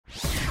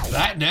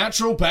That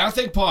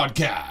Naturopathic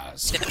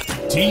Podcast.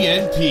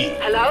 TNP.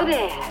 Hello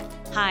there.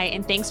 Hi,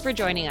 and thanks for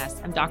joining us.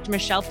 I'm Dr.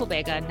 Michelle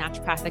Pobega,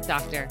 naturopathic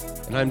doctor.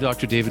 And I'm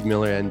Dr. David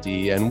Miller, ND,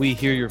 and we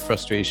hear your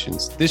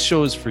frustrations. This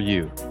show is for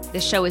you.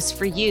 This show is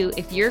for you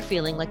if you're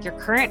feeling like your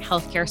current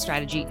healthcare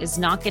strategy is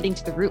not getting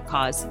to the root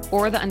cause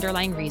or the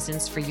underlying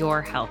reasons for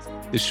your health.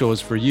 This show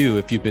is for you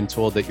if you've been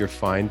told that you're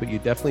fine, but you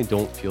definitely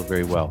don't feel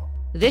very well.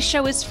 This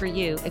show is for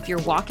you if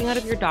you're walking out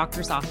of your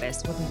doctor's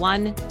office with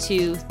 1,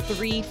 2,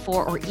 3,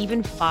 4, or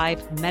even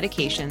 5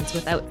 medications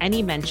without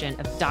any mention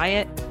of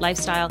diet,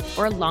 lifestyle,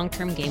 or a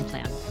long-term game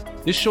plan.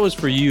 This show is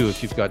for you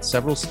if you've got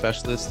several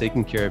specialists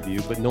taking care of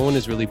you, but no one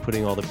is really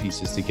putting all the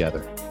pieces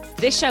together.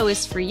 This show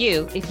is for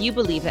you if you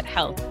believe that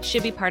health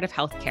should be part of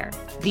healthcare.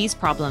 These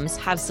problems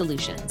have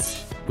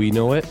solutions. We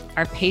know it.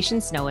 Our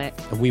patients know it.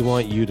 And we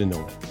want you to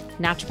know it.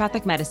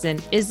 Naturopathic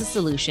medicine is the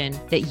solution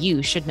that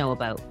you should know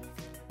about.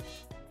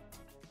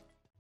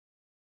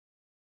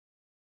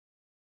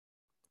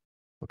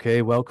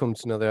 Okay, welcome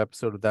to another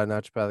episode of That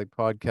Naturopathic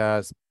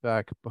Podcast.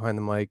 Back behind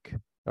the mic,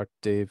 Dr.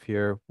 Dave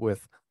here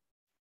with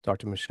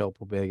Dr. Michelle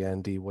Pobega,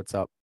 ND. What's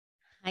up?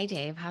 Hi,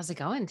 Dave. How's it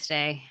going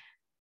today?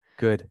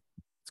 Good.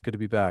 It's good to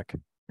be back.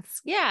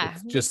 It's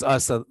just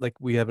us. Like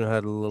we haven't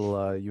had a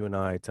little you and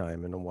I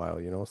time in a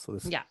while, you know. So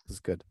this is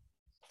good.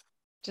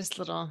 Just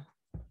little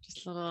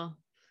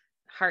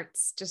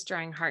hearts, just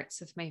drawing hearts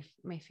with my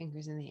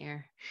fingers in the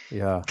air.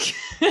 Yeah.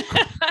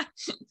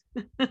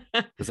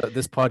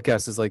 This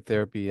podcast is like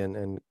therapy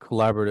and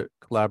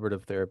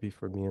collaborative therapy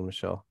for me and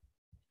Michelle.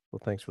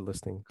 Well, thanks for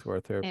listening to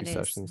our therapy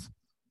sessions.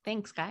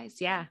 Thanks,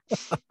 guys. Yeah.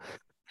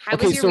 How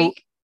okay, was your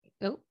week?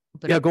 Oh,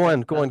 yeah, go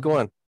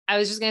on. I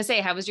was just gonna say,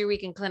 how was your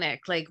week in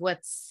clinic? Like,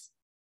 what's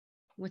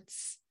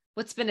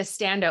been a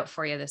standout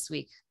for you this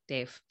week,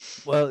 Dave?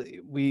 Well,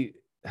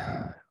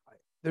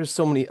 there's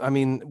so many. I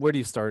mean, where do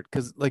you start?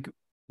 Because like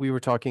we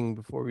were talking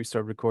before we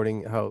started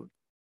recording, how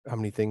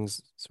many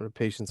things sort of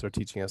patients are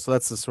teaching us. So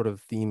that's the sort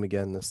of theme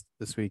again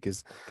this week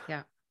is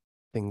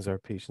things our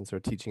patients are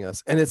teaching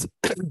us, and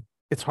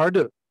it's hard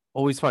to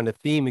always find a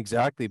theme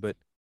exactly, but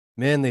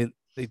man, they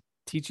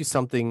teach you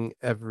something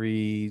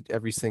every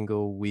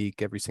single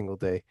week, every single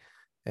day.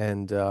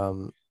 And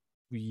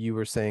you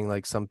were saying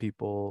like some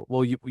people,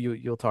 well,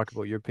 you'll talk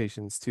about your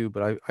patients too,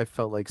 but I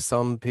felt like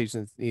some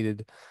patients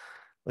needed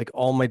like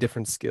all my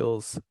different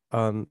skills.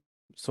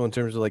 So in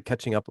terms of like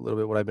catching up a little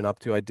bit, what I've been up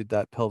to, I did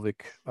that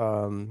pelvic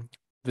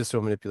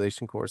visceral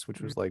manipulation course,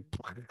 which was like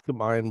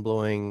mind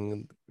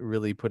blowing,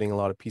 really putting a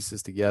lot of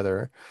pieces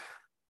together.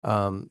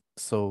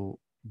 So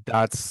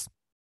that's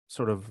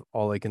sort of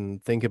all I can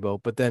think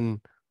about. But then,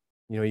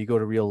 you know, you go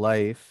to real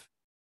life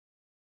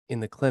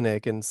in the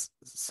clinic, and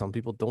some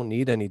people don't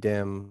need any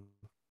damn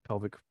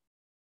pelvic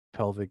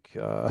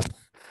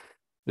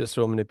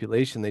visceral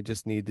manipulation. They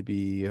just need to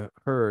be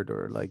heard,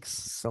 or like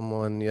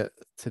someone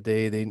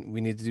today we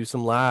need to do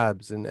some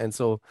labs, and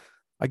so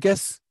I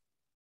guess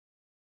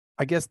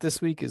this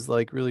week is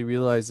like really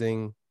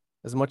realizing,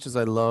 as much as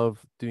I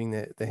love doing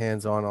the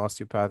hands-on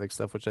osteopathic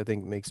stuff, which I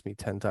think makes me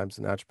 10 times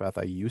the naturopath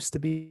I used to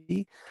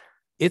be,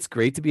 it's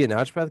great to be a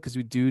naturopath because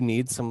we do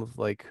need some of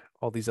like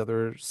all these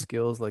other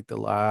skills, like the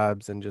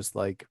labs and just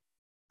like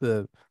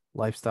the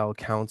lifestyle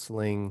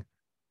counseling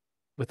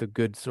with a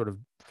good sort of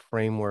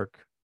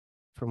framework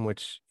from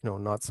which, you know,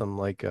 not some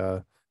like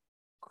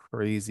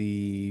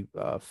crazy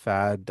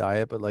fad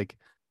diet, but like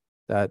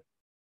that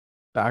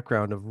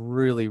background of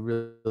really,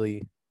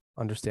 really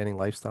understanding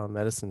lifestyle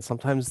medicine.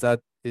 Sometimes that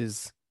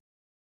is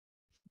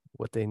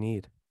what they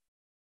need.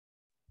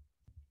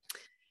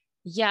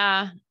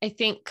 Yeah, I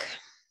think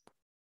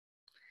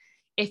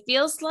it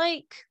feels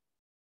like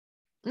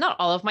not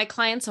all of my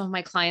clients, some of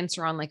my clients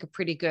are on like a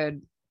pretty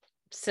good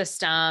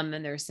system,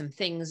 and there's some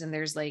things, and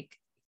there's like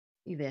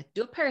they have to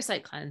do a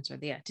parasite cleanse, or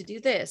they have to do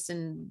this,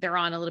 and they're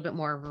on a little bit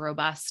more of a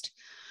robust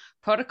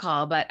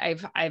protocol. But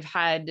I've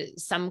had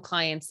some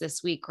clients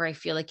this week where I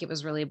feel like it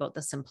was really about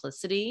the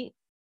simplicity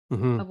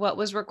of what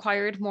was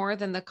required more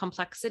than the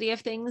complexity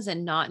of things,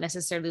 and not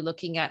necessarily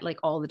looking at like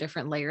all the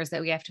different layers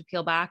that we have to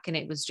peel back. And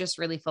it was just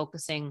really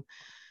focusing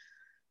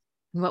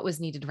on what was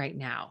needed right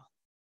now,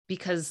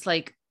 because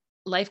like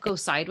life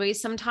goes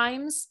sideways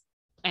sometimes,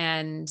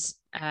 and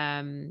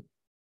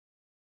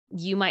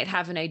you might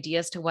have an idea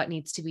as to what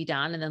needs to be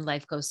done, and then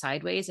life goes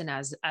sideways. And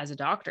as a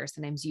doctor,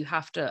 sometimes you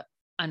have to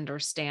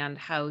understand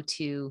how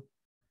to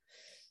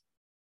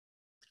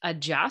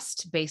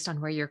adjust based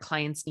on where your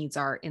client's needs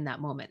are in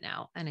that moment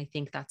now. And I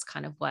think that's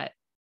kind of what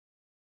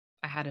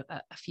I had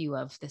a few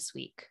of this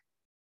week.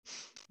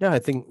 Yeah, I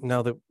think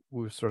now that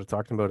we're sort of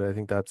talking about it, I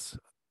think that's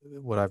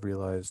what I've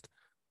realized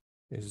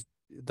is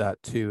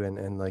that too.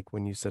 And like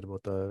when you said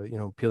about the, you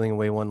know, peeling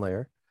away one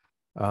layer,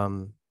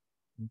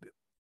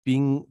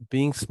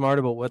 being smart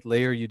about what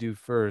layer you do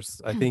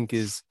first, I think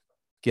is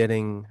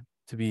getting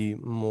to be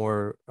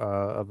more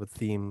of a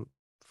theme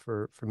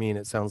for me. And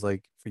it sounds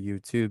like for you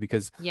too,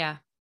 because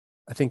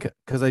I think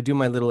because I do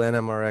my little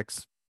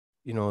NMRX,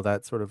 you know,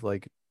 that sort of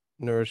like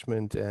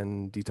nourishment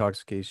and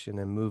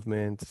detoxification and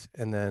movement,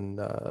 and then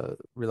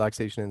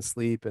relaxation and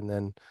sleep, and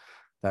then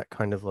that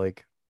kind of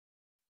like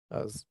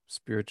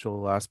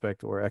spiritual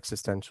aspect or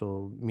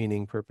existential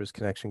meaning, purpose,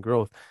 connection,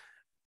 growth.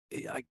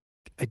 I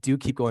do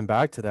keep going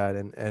back to that,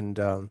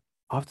 and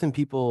often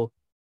people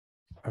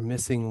are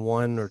missing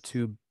one or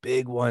two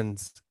big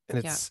ones, and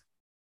it's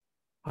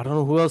I don't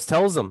know who else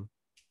tells them.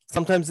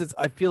 Sometimes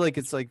I feel like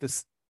it's like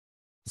this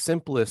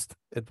simplest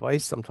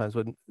advice sometimes,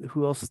 but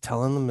who else is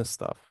telling them this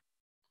stuff?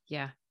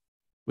 Yeah.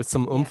 With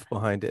some oomph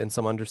behind it and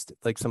some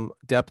some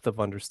depth of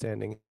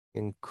understanding,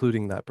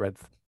 including that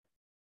breadth.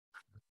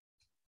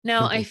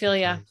 No, Simple I feel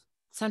sometimes.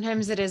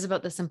 sometimes it is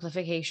about the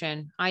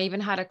simplification. I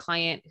even had a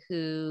client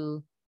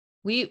who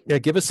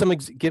give us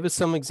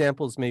some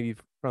examples maybe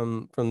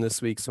from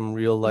this week, some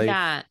real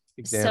life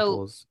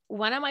examples. So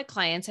one of my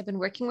clients, I've been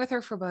working with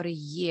her for about a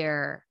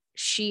year.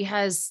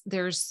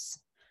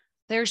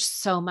 There's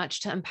so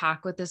much to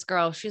unpack with this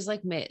girl. She's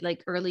like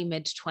early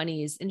mid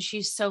 20s, and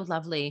she's so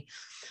lovely.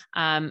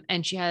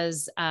 And she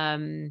has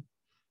Crohn's,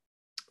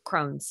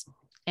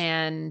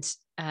 and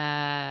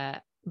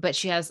but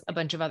she has a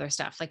bunch of other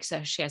stuff. Like,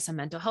 so she has some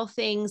mental health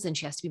things, and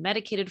she has to be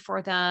medicated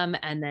for them.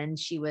 And then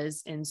she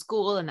was in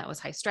school, and that was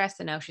high stress.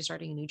 And now she's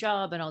starting a new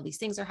job, and all these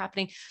things are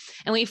happening.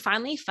 And we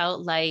finally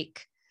felt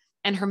like,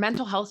 and her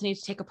mental health needed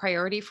to take a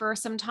priority for her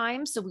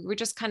sometimes. So we were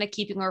just kind of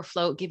keeping her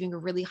afloat, giving her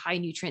really high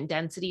nutrient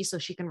density so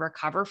she can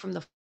recover from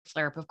the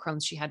flare up of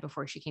Crohn's she had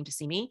before she came to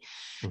see me,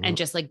 and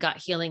just like gut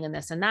healing and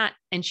this and that.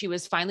 And she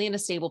was finally in a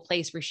stable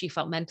place where she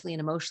felt mentally and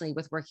emotionally,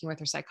 with working with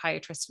her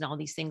psychiatrist and all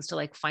these things to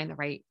like find the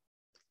right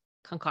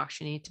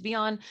concoction you need to be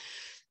on,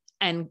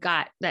 and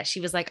got that she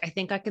was like, I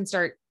think I can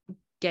start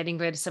getting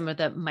rid of some of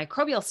the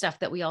microbial stuff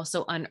that we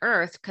also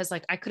unearthed, because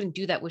like I couldn't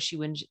do that when she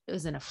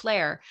was in a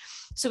flare.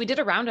 So we did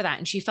a round of that,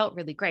 and she felt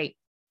really great.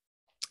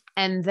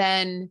 And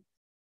then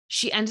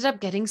she ended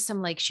up getting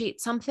she ate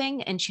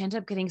something, and she ended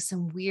up getting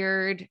some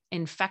weird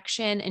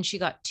infection, and she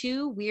got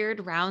 2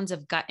 weird rounds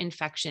of gut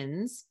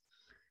infections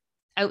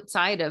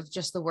outside of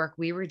just the work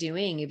we were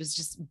doing. It was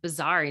just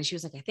bizarre. And she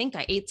was like, I think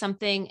I ate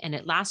something, and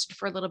it lasted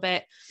for a little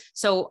bit.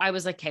 So I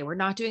was like, okay, we're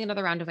not doing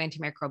another round of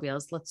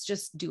antimicrobials. Let's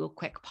just do a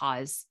quick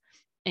pause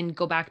and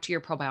go back to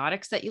your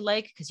probiotics that you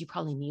like, because you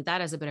probably need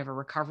that as a bit of a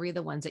recovery,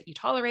 the ones that you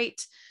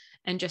tolerate,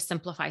 and just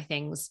simplify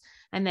things.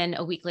 And then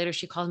a week later,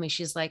 she called me.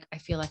 She's like, I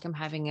feel like I'm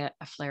having a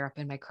flare up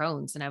in my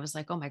Crohn's. And I was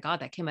like, oh my God,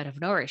 that came out of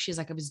nowhere. She's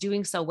like, I was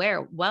doing so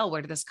well,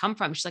 where did this come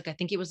from? She's like, I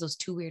think it was those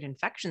 2 weird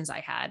infections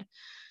I had.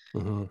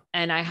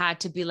 And I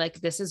had to be like,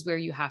 this is where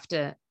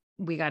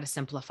we got to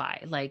simplify,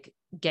 like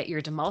get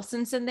your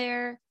demulcents in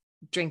there,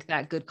 drink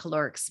that good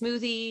caloric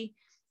smoothie,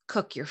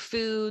 cook your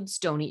foods,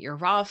 don't eat your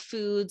raw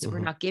foods. We're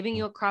not giving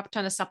you a crop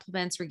ton of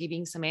supplements. We're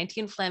giving some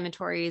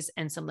anti-inflammatories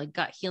and some like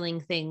gut healing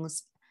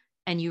things,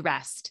 and you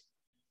rest.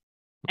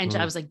 And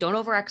I was like, don't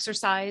over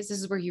exercise.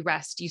 This is where you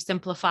rest, you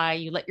simplify,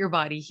 you let your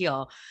body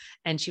heal.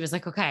 And she was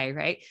like, okay.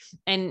 Right.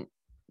 And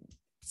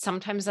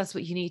sometimes that's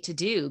what you need to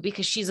do,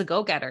 because she's a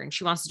go-getter and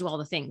she wants to do all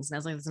the things. And I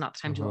was like, it's not the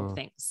time to do all the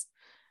things.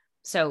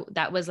 So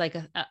that was like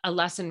a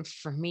lesson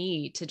for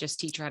me to just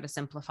teach her how to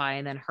simplify,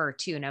 and then her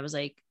too. And I was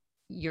like,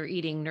 you're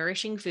eating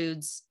nourishing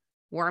foods,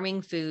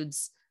 warming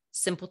foods,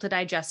 simple to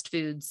digest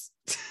foods.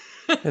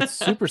 It's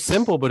super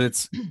simple, but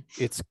it's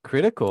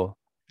critical.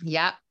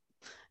 Yeah.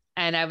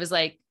 And I was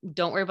like,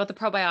 don't worry about the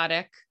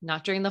probiotic,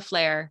 not during the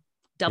flare.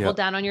 Double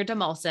down on your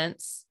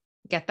demulcents.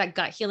 Get that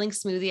gut healing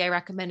smoothie I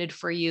recommended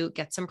for you.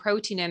 Get some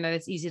protein in there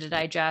that's easy to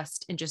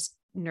digest, and just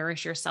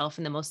nourish yourself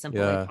in the most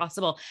simple way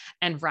possible,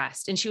 and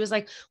rest. And she was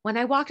like, when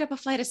I walked up a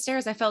flight of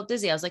stairs, I felt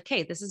dizzy. I was like,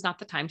 hey, this is not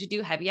the time to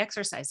do heavy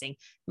exercising.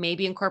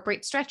 Maybe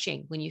incorporate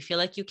stretching when you feel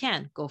like you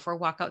can. Go for a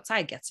walk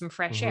outside, get some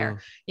fresh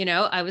air.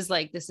 I was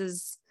like,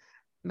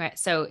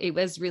 so it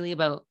was really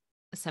about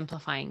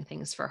simplifying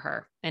things for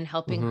her and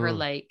helping her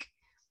like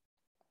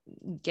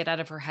get out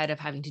of her head of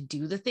having to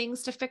do the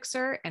things to fix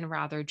her, and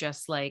rather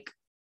just work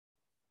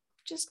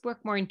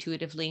more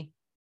intuitively.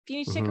 If you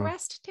need to take a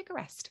rest, take a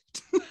rest.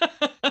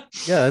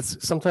 Yeah,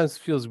 that's sometimes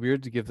feels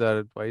weird to give that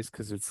advice,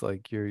 because it's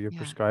like you're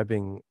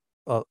prescribing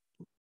a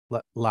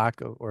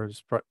lack of, or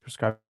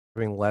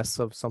prescribing less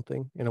of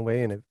something in a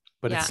way,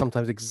 but it's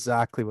sometimes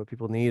exactly what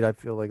people need. I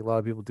feel like a lot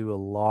of people do a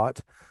lot,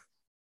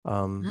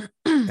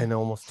 and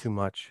almost too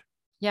much.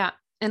 Yeah,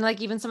 and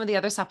like even some of the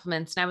other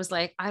supplements, and I was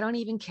like, I don't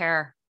even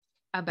care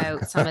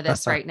about some of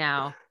this right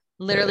now.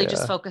 Literally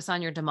just focus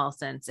on your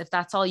demulcents. If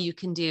that's all you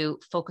can do,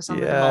 focus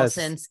on the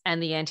demulcents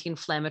and the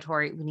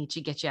anti-inflammatory. We need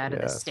to get you out of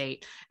this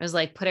state. It was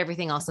like, put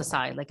everything else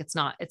aside. Like it's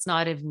not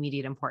of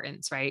immediate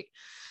importance. Right.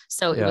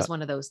 So it was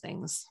one of those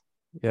things.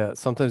 Yeah.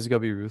 Sometimes you gotta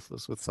be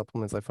ruthless with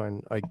supplements. I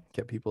find I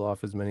get people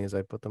off as many as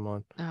I put them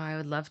on. Oh, I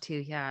would love to.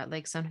 Yeah.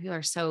 Like some people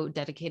are so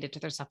dedicated to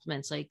their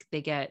supplements. Like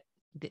they're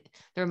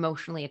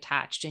emotionally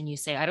attached, and you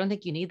say, I don't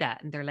think you need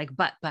that. And they're like,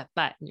 but, and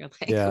you're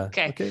like,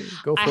 okay,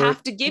 go for I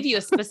have to give you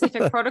a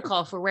specific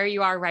protocol for where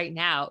you are right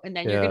now. And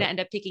then you're going to end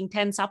up picking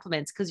 10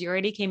 supplements, because you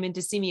already came in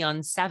to see me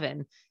on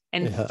 7,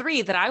 and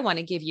 3 that I want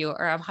to give you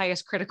are of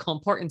highest critical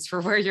importance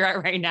for where you're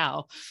at right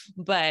now.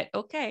 But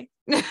okay.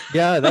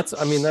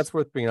 That's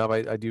worth bringing up.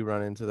 I do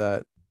run into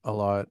that a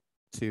lot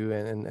too.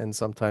 And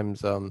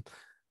sometimes,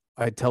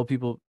 I tell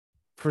people,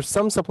 for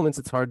some supplements,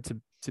 it's hard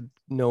to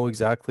know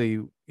exactly,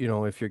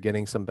 if you're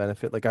getting some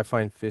benefit. Like I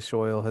find fish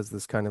oil has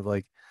this kind of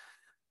like,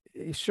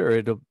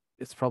 sure,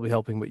 it's probably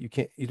helping, but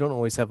you don't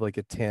always have like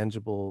a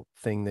tangible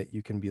thing that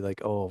you can be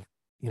like, oh,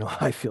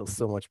 I feel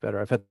so much better.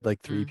 I've had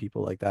like 3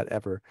 people like that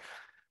ever.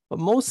 But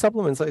most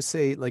supplements, I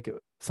say like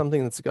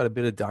something that's got a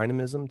bit of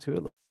dynamism to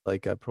it,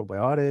 like a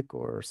probiotic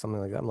or something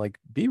like that. I'm like,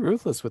 be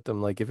ruthless with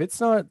them. Like if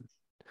it's not,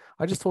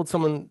 I just told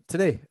someone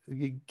today,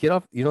 you get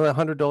off, that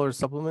 $100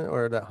 supplement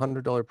or that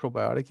 $100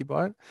 probiotic you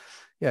bought.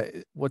 Yeah.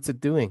 What's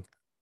it doing?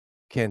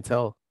 Can't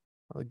tell.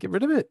 Get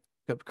rid of it.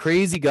 Got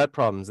crazy gut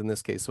problems in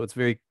this case. So it's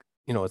very,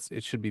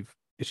 it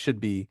should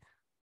be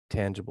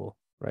tangible.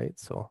 Right.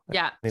 So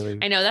Yeah, anyway,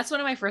 I know that's one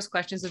of my first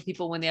questions with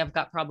people when they have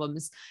gut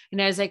problems.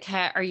 And I was like,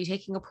 are you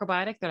taking a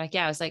probiotic? They're like,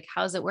 yeah. I was like,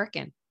 how's it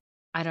working?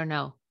 I don't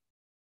know.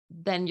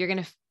 Then you're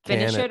going to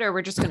finish it, or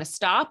we're just going to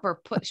stop or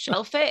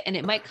shelf it. And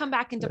it might come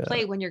back into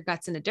play when your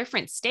gut's in a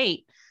different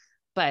state,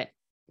 but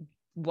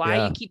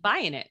why you keep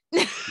buying it?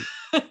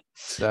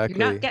 Exactly.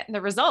 You're not getting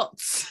the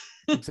results.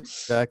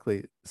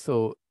 Exactly.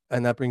 So,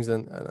 and that brings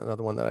in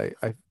another one that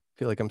I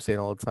feel like I'm saying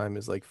all the time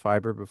is like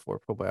fiber before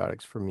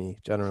probiotics for me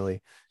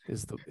generally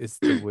is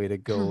the way to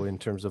go in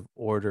terms of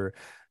order.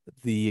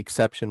 The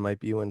exception might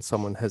be when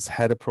someone has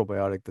had a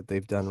probiotic that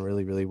they've done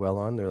really, really well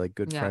on. They're like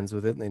good friends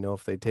with it, and they know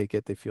if they take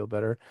it, they feel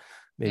better.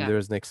 Maybe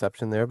there's an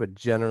exception there, but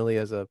generally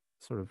as a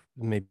sort of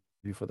maybe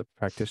for the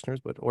practitioners,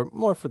 or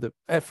more for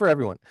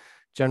everyone,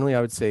 generally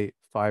I would say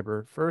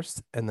fiber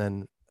first, and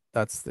then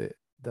that's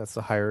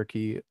the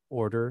hierarchy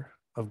order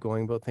of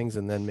going about things,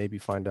 and then maybe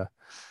find a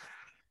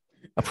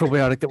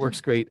probiotic that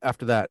works great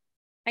after that.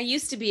 I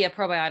used to be a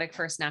probiotic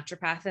first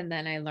naturopath, and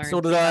then I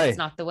learned that's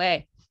not the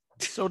way.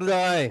 So did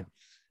I.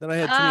 Then I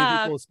had too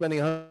many people spending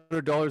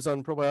 $100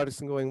 on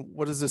probiotics and going,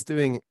 what is this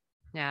doing?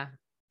 Yeah.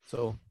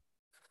 So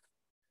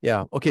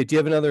yeah. Okay. Do you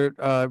have another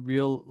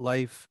real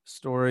life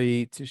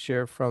story to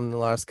share from the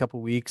last couple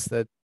of weeks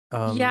that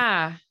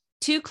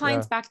 2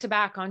 clients back to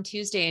back on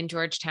Tuesday in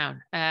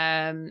Georgetown.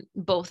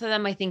 Both of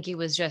them, I think it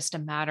was just a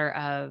matter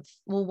of,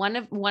 well,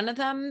 one of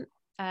them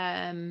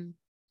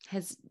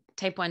has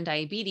type 1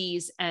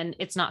 diabetes, and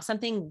it's not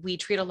something we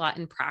treat a lot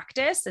in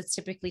practice. It's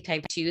typically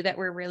type 2 that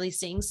we're really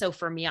seeing. So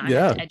for me, I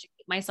had to educate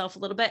myself a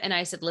little bit. And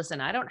I said,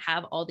 listen, I don't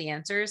have all the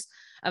answers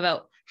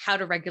about how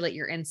to regulate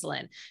your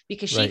insulin,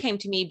 because she came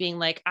to me being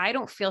like, I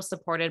don't feel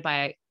supported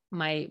by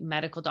my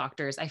medical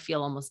doctors. I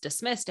feel almost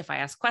dismissed. If I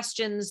ask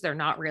questions, they're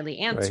not really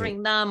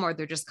answering them, or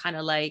they're just kind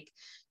of like,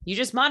 you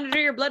just monitor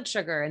your blood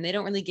sugar, and they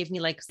don't really give me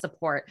like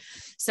support.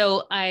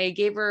 So I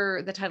gave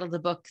her the title of the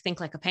book,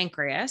 Think Like a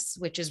Pancreas,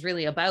 which is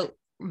really about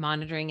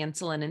monitoring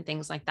insulin and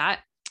things like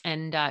that.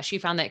 And she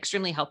found that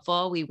extremely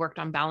helpful. We worked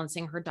on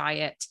balancing her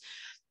diet,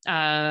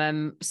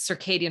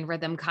 circadian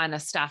rhythm kind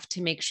of stuff,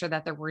 to make sure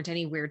that there weren't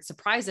any weird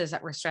surprises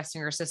that were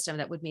stressing her system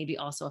that would maybe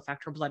also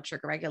affect her blood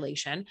sugar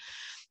regulation.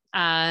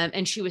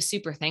 And she was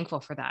super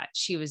thankful for that.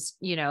 She was,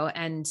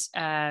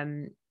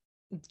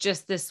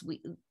 just this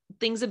week,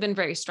 things have been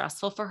very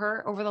stressful for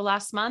her over the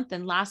last month.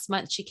 And last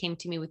month she came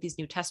to me with these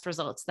new test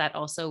results that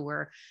also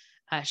were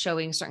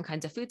showing certain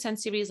kinds of food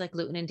sensitivities like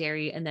gluten and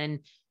dairy, and then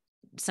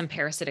some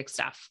parasitic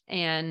stuff.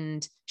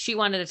 And she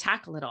wanted to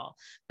tackle it all.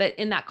 But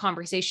in that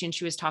conversation,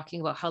 she was talking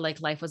about how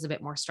like life was a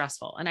bit more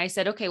stressful. And I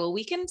said, okay, well,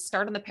 we can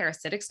start on the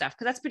parasitic stuff,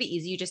 because that's pretty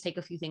easy. You just take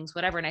a few things,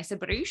 whatever. And I said,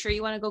 but are you sure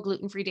you want to go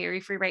gluten-free,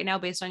 dairy-free right now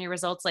based on your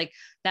results? Like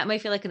that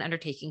might feel like an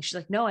undertaking. She's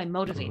like, no, I'm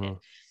motivated.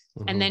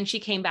 And then she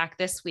came back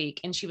this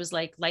week and she was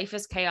like, life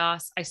is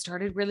chaos. I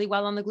started really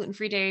well on the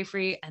gluten-free,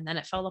 dairy-free, and then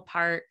it fell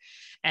apart,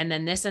 and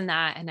then this and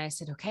that. And I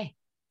said, okay,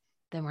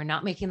 then we're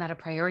not making that a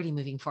priority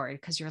moving forward,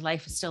 because your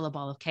life is still a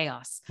ball of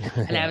chaos.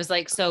 And I was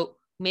like, so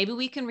maybe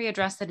we can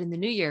readdress that in the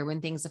new year when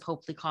things have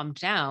hopefully calmed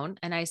down.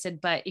 And I said,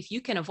 but if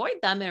you can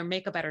avoid them or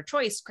make a better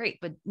choice, great.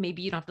 But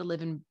maybe you don't have to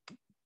live and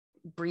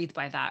breathe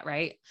by that.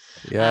 Right.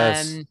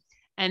 Yes.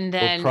 And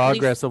then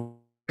progress of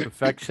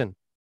perfection.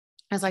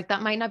 I was like,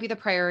 that might not be the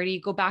priority.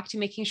 Go back to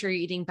making sure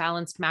you're eating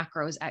balanced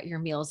macros at your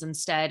meals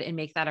instead, and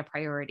make that a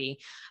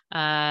priority.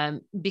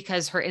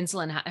 Because her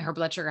insulin, her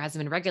blood sugar hasn't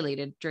been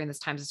regulated during this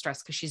times of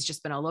stress, because she's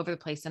just been all over the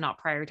place and not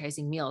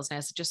prioritizing meals. And I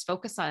said, just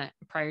focus on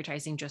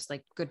prioritizing just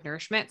like good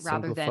nourishment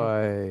rather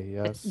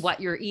than what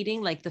you're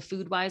eating, like the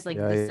food wise, like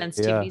the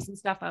sensitivities and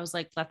stuff. I was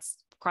like, let's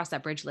cross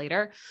that bridge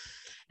later.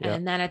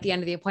 And then at the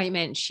end of the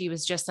appointment, she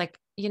was just like,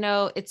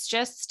 it's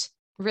just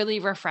really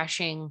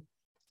refreshing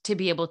to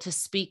be able to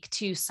speak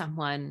to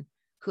someone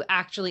who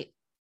actually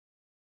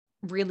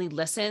really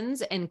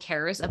listens and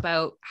cares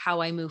about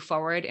how I move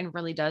forward, and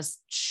really does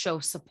show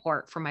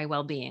support for my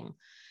well-being.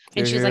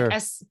 And she's like,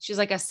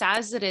 as sad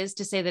as it is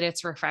to say that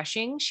it's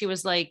refreshing, she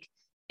was like,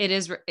 it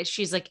is.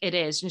 She's like, it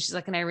is. And she's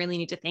like, and I really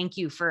need to thank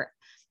you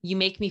you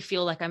make me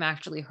feel like I'm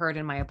actually heard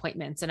in my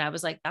appointments. And I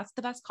was like, that's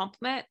the best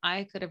compliment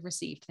I could have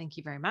received. Thank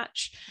you very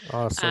much.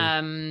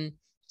 Awesome.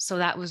 So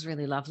that was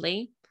really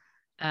lovely.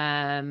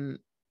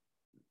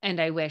 And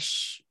I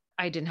wish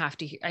I didn't have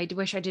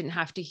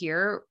to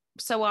hear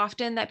so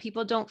often that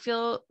people don't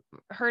feel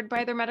heard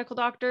by their medical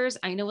doctors.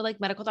 I know like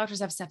medical doctors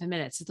have 7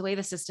 minutes. The way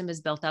the system is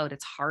built out,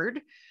 it's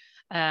hard.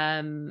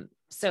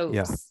 So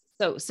Yeah.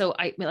 so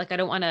I like, I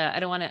don't want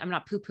to, I'm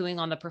not poo-pooing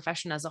on the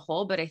profession as a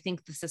whole, but I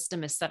think the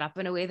system is set up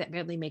in a way that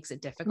really makes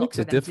it difficult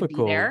for them to be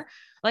there.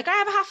 Like, I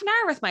have a half an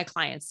hour with my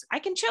clients. I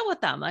can chill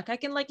with them. Like, I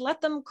can like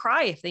let them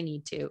cry if they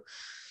need to.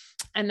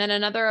 And then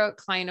another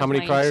client How of many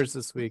mine, criers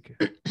this week?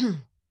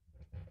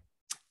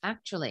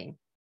 actually,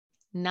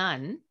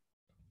 none.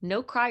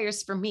 No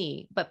criers for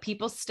me, but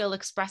people still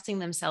expressing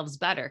themselves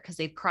better because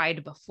they've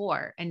cried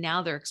before and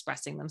now they're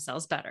expressing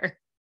themselves better.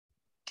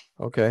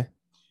 Okay.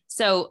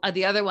 So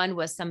the other one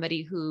was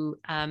somebody who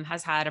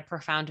has had a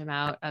profound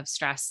amount of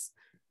stress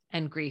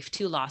and grief,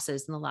 2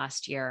 losses in the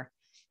last year.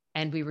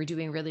 And we were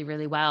doing really,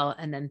 really well.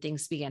 And then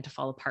things began to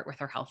fall apart with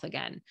her health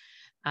again.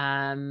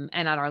 And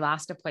at our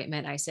last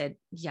appointment, I said,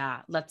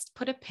 yeah, let's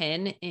put a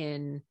pin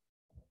in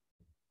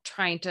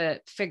trying to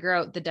figure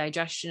out the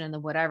digestion and the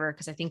whatever,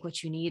 because I think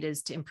what you need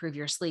is to improve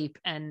your sleep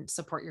and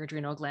support your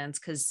adrenal glands,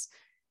 because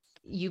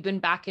you've been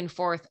back and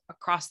forth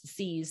across the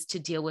seas to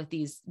deal with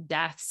these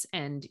deaths,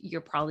 and you're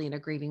probably in a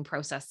grieving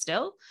process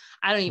still.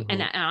 I don't even,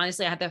 and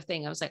honestly, I had that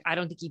thing. I was like, I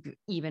don't think you've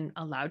even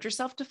allowed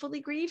yourself to fully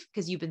grieve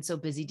because you've been so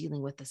busy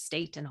dealing with the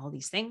state and all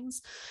these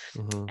things.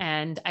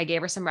 And I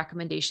gave her some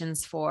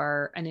recommendations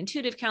for an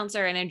intuitive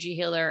counselor, an energy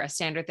healer, a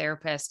standard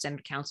therapist,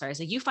 and a counselor. I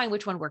said, you find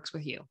which one works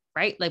with you,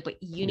 right? Like, but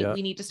we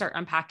need to start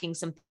unpacking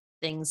some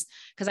things,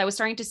 because I was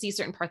starting to see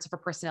certain parts of her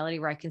personality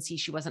where I can see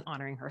she wasn't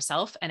honoring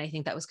herself. And I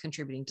think that was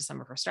contributing to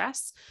some of her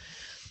stress.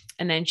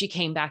 And then she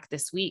came back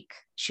this week.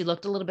 She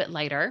looked a little bit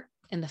lighter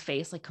in the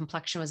face, like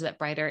complexion was a bit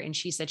brighter. And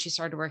she said she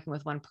started working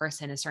with one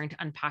person and starting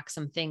to unpack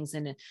some things,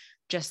 and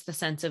just the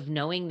sense of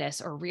knowingness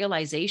or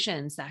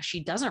realizations that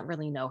she doesn't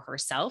really know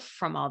herself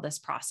from all this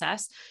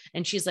process.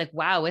 And she's like,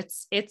 wow,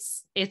 it's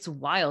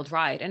wild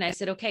ride. And I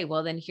said, okay,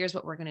 well then here's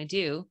what we're going to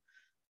do.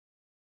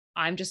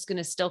 I'm just going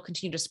to still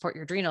continue to support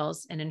your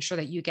adrenals and ensure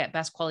that you get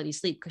best quality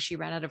sleep, because she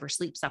ran out of her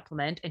sleep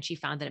supplement and she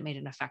found that it made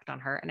an effect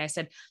on her. And I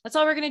said, that's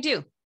all we're going to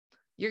do.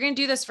 You're going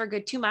to do this for a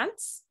good 2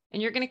 months, and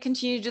you're going to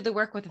continue to do the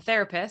work with a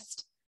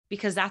therapist,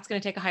 because that's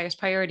going to take a highest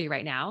priority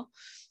right now.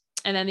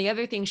 And then the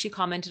other thing she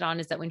commented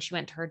on is that when she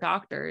went to her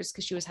doctors,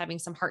 because she was having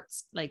some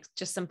hearts, like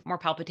just some more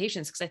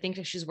palpitations, because I think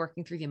that she's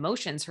working through the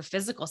emotions, her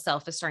physical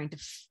self is starting to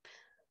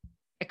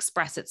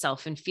express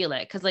itself and feel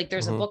it. Cause like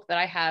there's a book that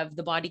I have,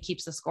 The Body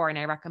Keeps the Score. And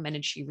I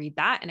recommended she read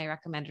that. And I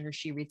recommended her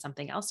she read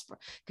something else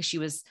because she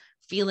was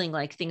feeling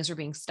like things were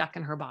being stuck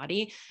in her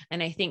body.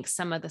 And I think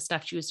some of the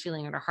stuff she was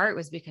feeling in her heart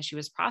was because she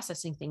was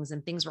processing things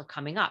and things were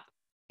coming up.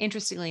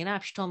 Interestingly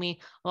enough, she told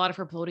me a lot of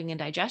her bloating and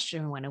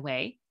digestion went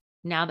away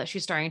now that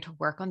she's starting to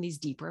work on these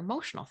deeper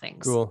emotional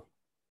things. Cool.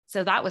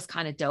 So that was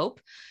kind of dope.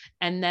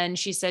 And then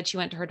she said she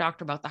went to her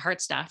doctor about the heart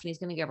stuff, and he's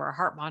going to give her a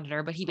heart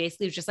monitor, but he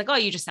basically was just like, oh,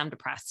 you just sound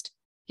depressed.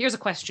 Here's a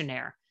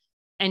questionnaire.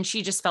 And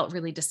she just felt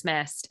really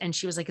dismissed. And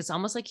she was like, it's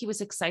almost like he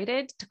was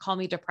excited to call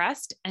me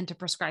depressed and to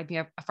prescribe me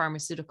a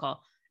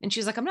pharmaceutical. And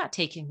she's like, I'm not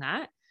taking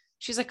that.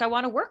 She's like, I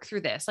want to work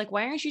through this. Like,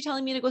 why aren't you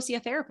telling me to go see a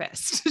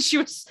therapist? she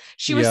was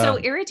so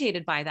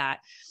irritated by that.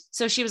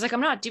 So she was like,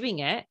 I'm not doing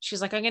it.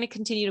 She's like, I'm going to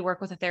continue to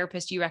work with a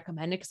therapist you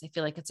recommended, because I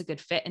feel like it's a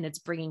good fit and it's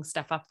bringing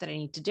stuff up that I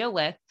need to deal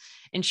with.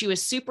 And she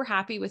was super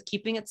happy with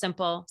keeping it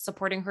simple,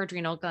 supporting her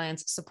adrenal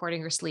glands,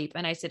 supporting her sleep.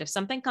 And I said, if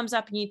something comes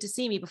up and you need to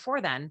see me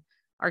before then,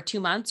 or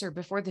 2 months or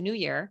before the new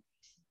year,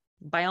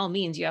 by all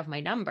means, you have my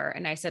number.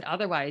 And I said,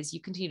 otherwise,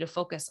 you continue to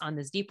focus on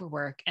this deeper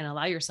work and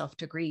allow yourself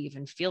to grieve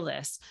and feel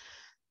this.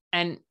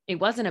 And it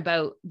wasn't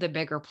about the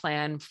bigger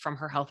plan from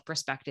her health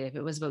perspective.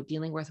 It was about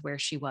dealing with where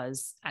she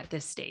was at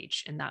this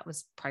stage. And that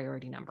was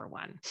priority number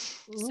one.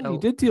 So you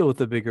did deal with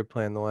the bigger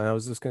plan though. And I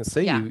was just going to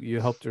say,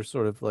 you helped her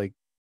sort of like,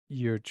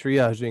 you're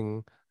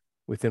triaging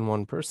within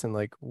one person.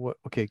 Like what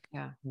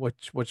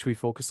should we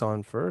focus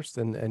on first?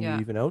 And you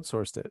even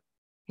outsourced it.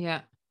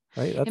 Yeah.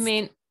 Right.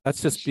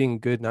 That's just being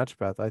good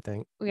naturopath, I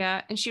think.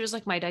 Yeah. And she was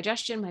like, my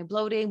digestion, my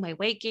bloating, my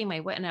weight gain,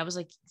 and I was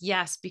like,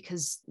 yes,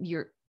 because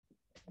you're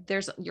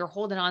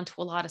holding on to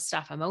a lot of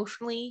stuff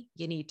emotionally.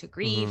 You need to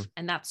grieve,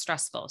 and that's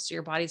stressful. So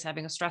your body's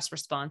having a stress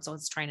response. So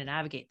it's trying to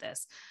navigate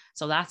this.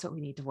 So that's what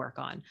we need to work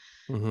on.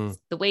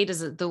 The weight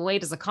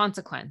is a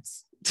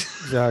consequence.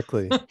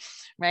 Exactly.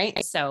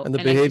 Right. So, and the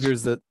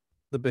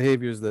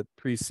behaviors that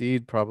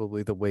precede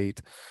probably the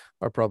weight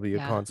are probably a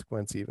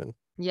consequence even.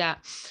 Yeah.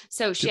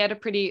 So she had a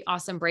pretty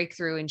awesome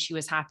breakthrough, and she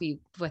was happy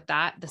with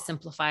that, the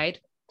simplified.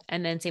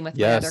 And then same with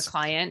my other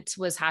client,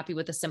 was happy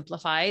with the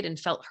simplified and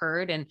felt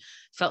heard and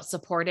felt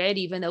supported.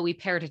 Even though we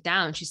pared it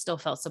down, she still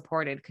felt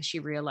supported because she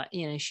realized,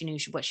 she knew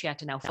what she had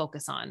to now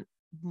focus on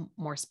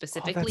more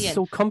specifically. That's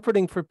so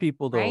comforting for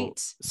people though.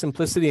 Right?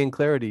 Simplicity and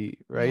clarity,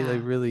 right? Yeah.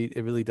 It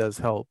really does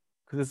help,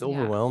 because it's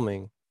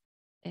overwhelming.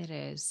 It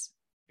is.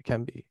 It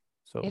can be.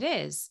 So it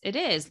is.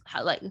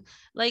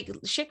 Like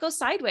shit goes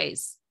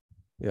sideways.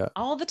 Yeah.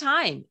 All the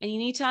time. And you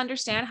need to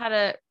understand how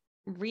to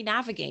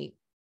re-navigate.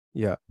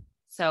 Yeah.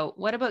 So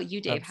what about you,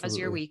 Dave? Absolutely. How's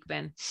your week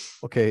been?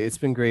 Okay. It's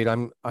been great. I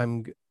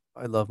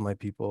love my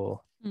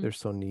people. They're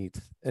so neat.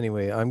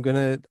 Anyway, I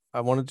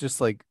want to just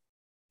like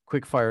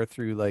quick fire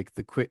through like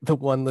the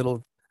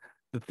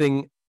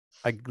thing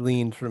I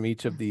gleaned from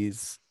each of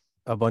these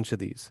a bunch of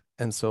these.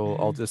 And so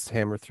I'll Mhm. just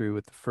hammer through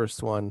with the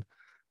first one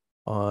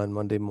on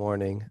Monday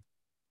morning.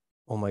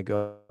 Oh my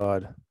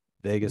God,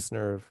 vagus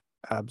nerve.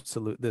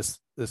 Absolute. This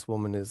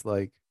woman is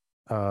like,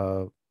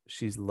 uh,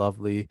 she's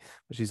lovely,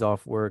 but she's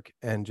off work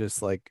and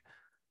just like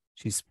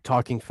she's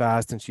talking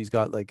fast and she's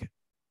got like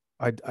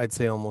I'd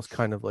say almost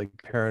kind of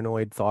like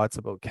paranoid thoughts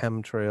about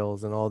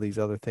chemtrails and all these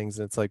other things.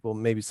 And it's like, well,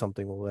 maybe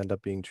something will end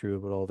up being true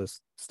about all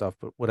this stuff,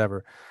 but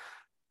whatever.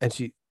 And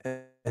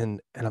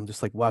and I'm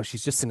just like, wow,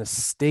 she's just in a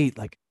state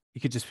like you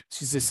could just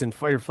she's just in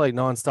fight or flight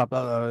nonstop,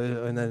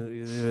 and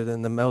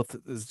then the mouth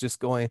is just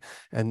going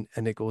and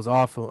it goes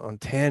off on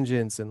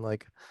tangents and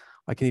like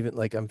I can even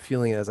like I'm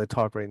feeling it as I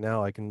talk right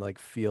now. I can like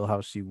feel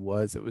how she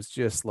was. It was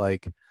just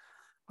like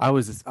I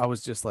was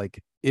just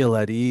like ill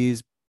at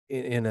ease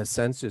in a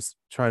sense, just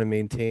trying to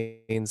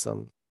maintain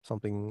some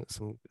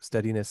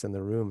steadiness in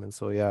the room. And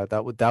so yeah,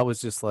 that was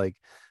just like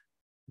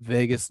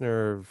vagus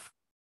nerve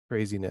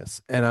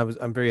craziness. And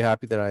I'm very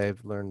happy that I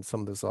have learned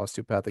some of this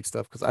osteopathic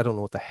stuff because I don't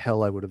know what the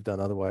hell I would have done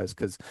otherwise.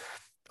 Because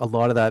a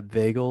lot of that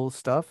vagal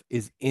stuff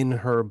is in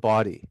her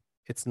body.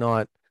 It's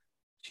not,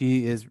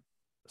 she is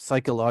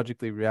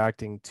psychologically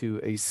reacting to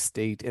a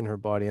state in her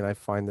body. And I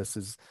find this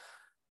is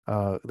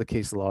the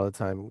case a lot of the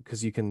time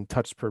because you can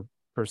touch per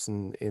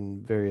person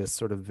in various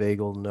sort of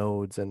vagal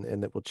nodes and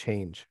it will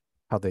change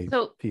how they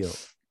So, feel.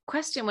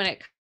 question when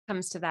it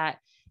comes to that,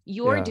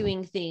 you're Yeah.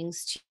 doing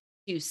things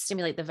to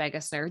stimulate the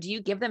vagus nerve. Do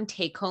you give them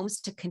take homes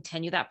to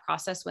continue that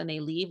process when they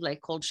leave,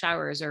 like cold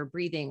showers or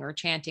breathing or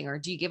chanting, or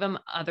do you give them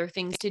other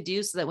things to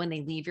do so that when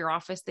they leave your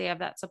office, they have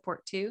that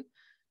support too?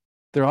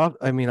 They're all,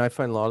 I mean, I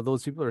find a lot of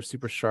those people are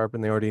super sharp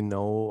and they already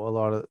know a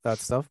lot of that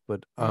stuff,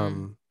 but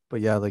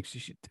yeah, like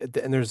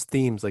and there's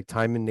themes like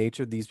time in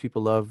nature. These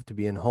people love to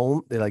be in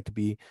home. They like to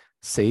be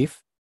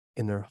safe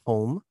in their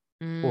home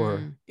or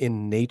Mm,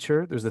 in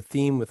nature. There's a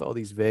theme with all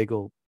these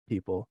vagal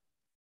people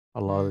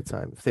a lot of mm. the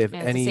time. If they have Yeah,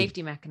 it's a any,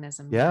 safety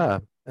mechanism. Yeah. yeah,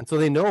 and so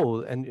they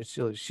know, and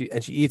she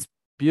eats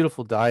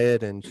beautiful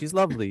diet and she's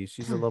lovely.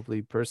 She's a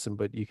lovely person,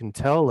 but you can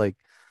tell like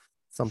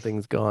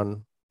something's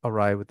gone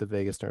awry with the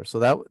vagus nerve. So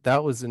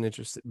that was an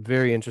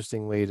very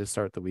interesting way to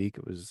start the week.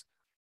 It was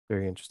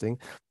very interesting.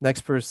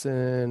 Next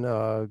person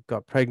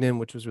got pregnant,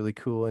 which was really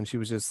cool, and she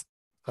was just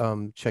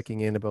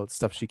checking in about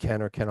stuff she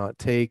can or cannot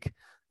take.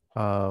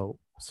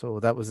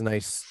 So that was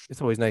nice.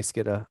 It's always nice to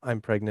get a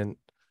I'm pregnant,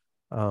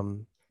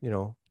 you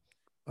know,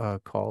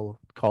 call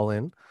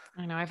in.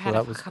 I know I've So had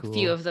that was a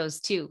few cool. of those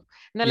too.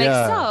 And they're like,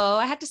 so Yeah,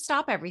 I had to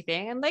stop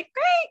everything. And like,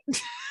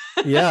 great.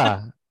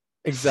 yeah,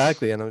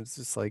 exactly. And I was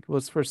just like, well,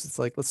 first it's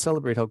like let's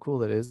celebrate how cool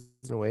that is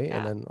in a way, and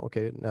Yeah. then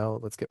okay, now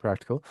let's get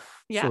practical.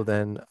 Yeah. So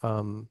then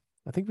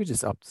I think we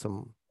just upped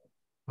some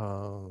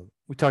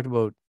we talked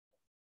about,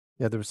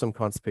 yeah, there was some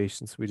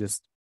constipation, so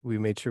we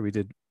made sure we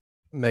did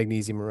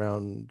magnesium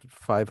around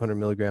 500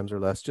 milligrams or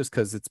less, just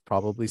because it's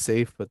probably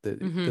safe, but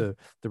Hmm. the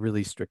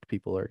really strict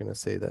people are going to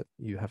say that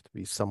you have to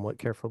be somewhat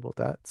careful about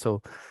that.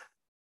 So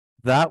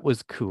that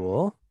was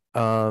cool.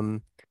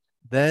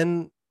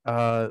 Then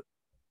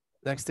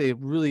next day,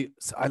 really,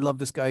 I love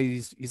this guy.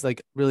 He's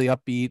like really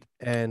upbeat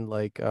and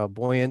like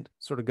buoyant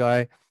sort of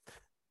guy.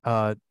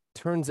 Uh,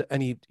 turns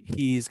and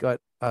he's got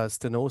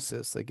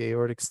stenosis, like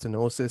aortic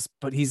stenosis,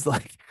 but he's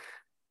like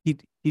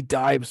he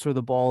dives for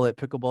the ball at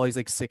pickleball. He's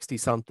like 60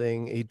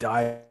 something. He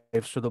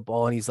dives for the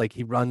ball and he's like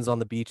he runs on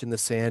the beach in the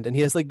sand and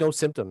he has like no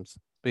symptoms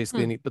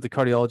basically. Hmm. But the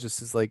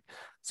cardiologist is like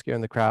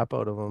scaring the crap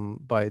out of him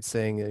by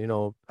saying, you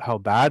know, how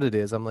bad it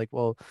is. I'm like,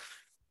 well,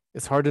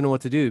 it's hard to know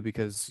what to do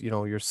because you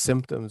know your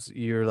symptoms,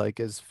 you're like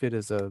as fit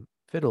as a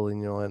fiddle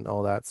and you know and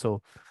all that.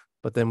 So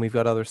but then we've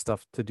got other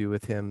stuff to do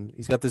with him.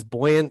 He's got this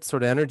buoyant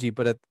sort of energy,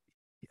 but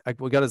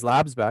we got his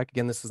labs back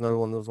again. This is another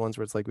one of those ones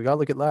where it's like we got to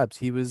look at labs.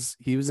 He was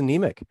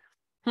anemic.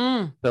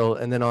 Hmm. So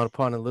and then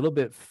upon a little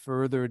bit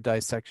further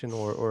dissection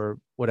or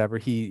whatever,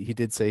 he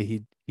did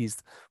say he's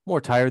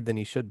more tired than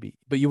he should be.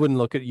 But you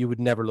would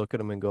never look at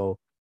him and go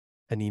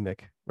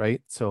anemic,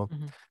 right? So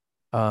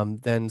Hmm.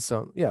 then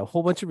some, yeah, a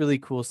whole bunch of really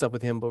cool stuff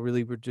with him, but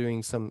really we're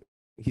doing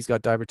he's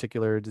got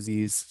diverticular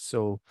disease.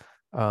 So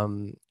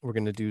we're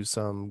going to do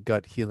some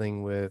gut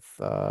healing with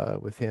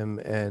him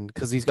and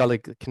because he's got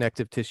like a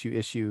connective tissue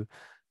issue.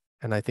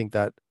 And I think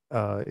that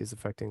is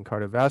affecting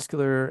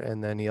cardiovascular.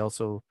 And then he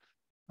also,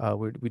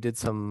 we did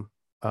some,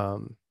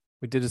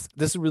 this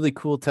is a really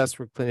cool test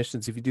for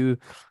clinicians. If you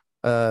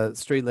do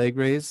straight leg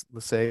raise,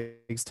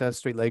 Lasag's test,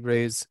 straight leg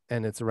raise,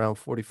 and it's around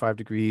 45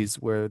 degrees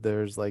where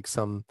there's like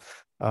some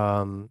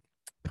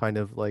kind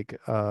of like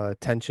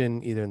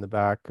tension either in the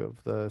back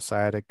of the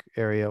sciatic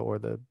area or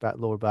the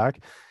lower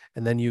back.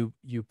 And then you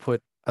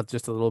put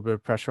just a little bit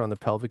of pressure on the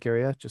pelvic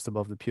area, just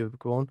above the pubic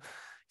bone.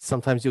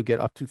 Sometimes you'll get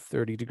up to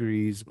 30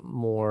 degrees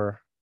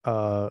more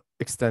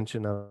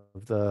extension of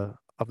the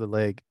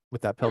leg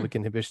with that Hmm. pelvic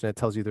inhibition. It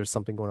tells you there's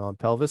something going on in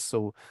pelvis.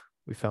 So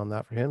we found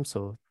that for him.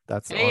 So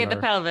that's Hey, on the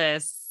our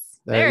pelvis.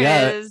 There it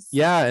yeah, is.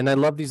 yeah. And I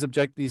love these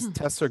Hmm.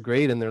 tests are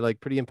great and they're like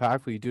pretty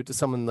impactful. You do it to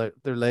someone like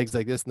their legs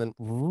like this, and then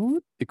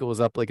whoop, it goes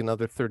up like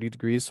another 30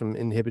 degrees from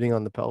inhibiting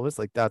on the pelvis.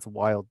 Like that's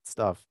wild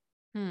stuff.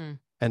 Hmm.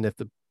 And if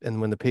the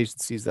when the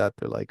patient sees that,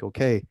 they're like,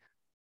 okay,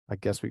 I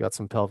guess we got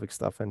some pelvic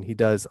stuff. And he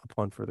does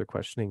upon further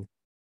questioning.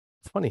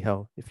 It's funny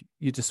how if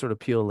you just sort of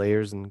peel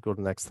layers and go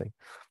to the next thing.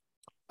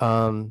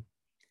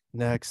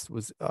 Next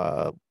was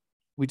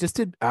we just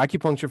did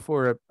acupuncture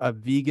for a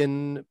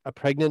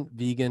pregnant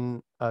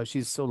vegan.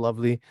 She's so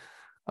lovely.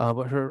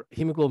 But her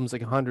hemoglobin's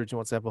like 100. She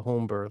wants to have a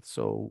home birth.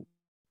 So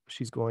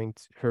she's going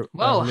to her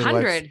Whoa, her midwife.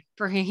 100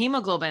 for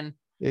hemoglobin.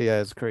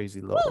 Yeah, it's crazy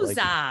low. Like,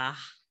 Wooza.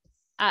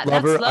 love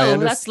That's her. low.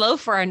 That's low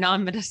for a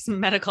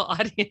non-medical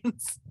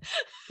audience.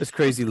 It's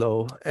crazy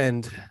low.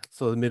 And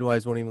so the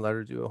midwives won't even let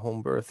her do a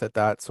home birth at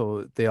that.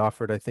 So they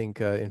offered, I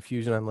think,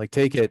 infusion. I'm like,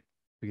 take it.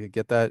 We could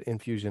get that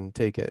infusion,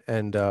 take it.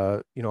 And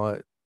you know,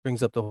 it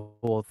brings up the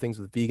whole things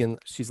with vegan.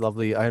 She's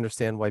lovely. I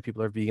understand why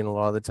people are vegan a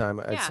lot of the time.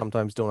 I Yeah.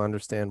 sometimes don't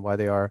understand why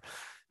they are.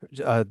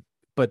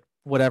 But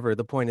whatever.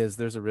 The point is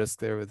there's a risk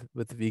there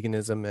with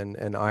veganism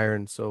and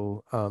iron.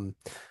 So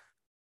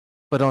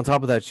but on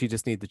top of that, she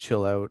just needs to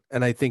chill out.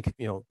 And I think,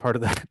 you know, part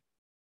of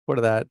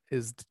that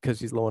is because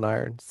she's low in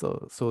iron.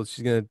 So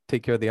she's gonna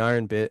take care of the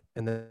iron bit.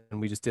 And then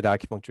we just did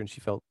acupuncture and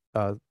she felt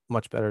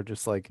much better.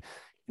 Just like,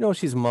 you know,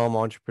 she's a mom,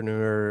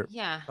 entrepreneur,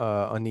 Yeah.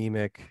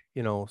 anemic,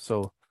 you know,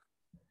 so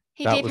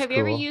Hey, that Dave, was have you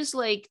ever cool. used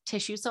like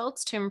tissue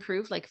salts to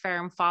improve like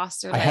Ferrum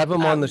Phos or I like have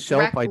them on the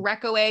shelf.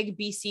 Reco-Egg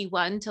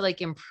BC1 to like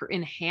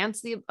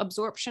enhance the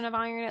absorption of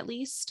iron at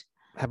least?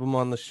 Have them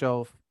on the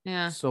shelf.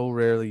 Yeah. So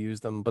rarely use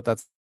them, but I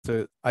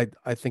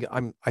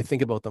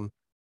think about them.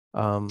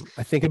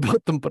 I think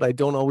about them, but I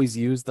don't always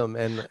use them.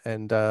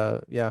 And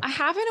yeah. I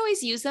haven't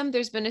always used them.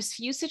 There's been a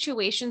few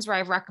situations where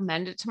I've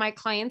recommended it to my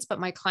clients, but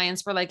my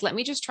clients were like, let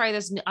me just try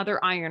this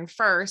other iron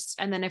first.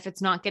 And then if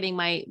it's not getting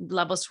my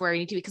levels to where I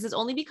need to, because it's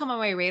only become on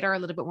my radar a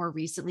little bit more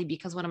recently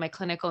because one of my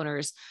clinic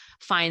owners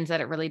finds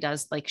that it really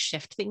does like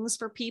shift things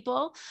for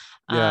people.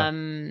 Yeah.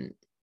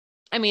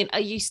 I mean,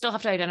 you still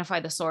have to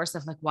identify the source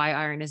of like why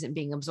iron isn't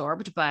being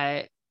absorbed,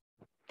 but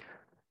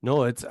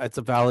no, it's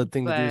a valid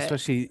thing to do,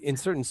 especially in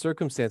certain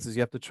circumstances.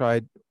 You have to try,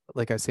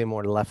 like I say,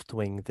 more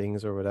left-wing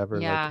things or whatever.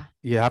 Yeah. Like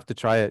you have to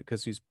try it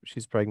because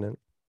she's pregnant.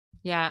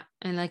 Yeah.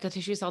 And like a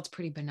tissue salt's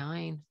pretty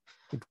benign.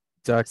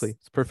 Exactly.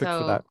 It's perfect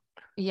for that.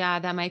 Yeah,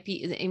 that might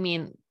be. I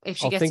mean, if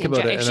she I'll gets think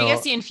about it, if she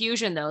gets the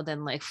infusion though,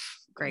 then like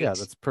great. Yeah,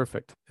 that's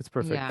perfect. It's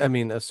perfect. Yeah. I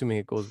mean, assuming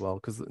it goes well,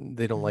 because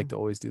they don't like to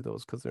always do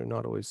those because they're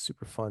not always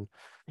super fun.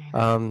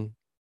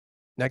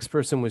 Next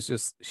person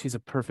was she's a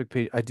perfect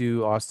patient.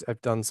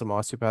 I've done some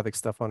osteopathic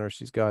stuff on her.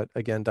 She's got,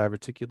 again,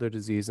 diverticular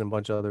disease and a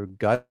bunch of other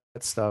gut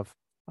stuff.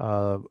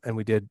 And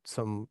we did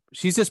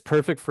she's just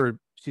perfect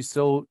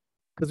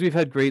because we've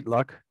had great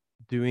luck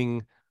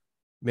doing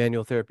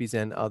manual therapies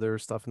and other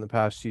stuff in the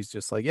past. She's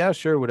just like, yeah,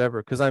 sure,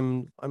 whatever. Because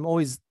I'm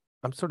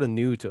sort of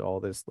new to all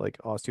this, like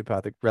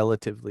osteopathic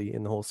relatively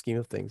in the whole scheme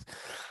of things.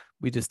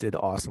 We just did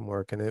awesome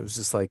work. And it was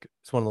just like,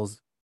 it's one of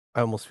those, I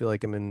almost feel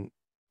like I'm in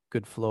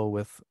good flow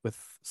with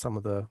some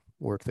of the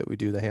work that we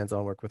do, the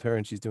hands-on work with her,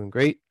 and she's doing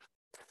great.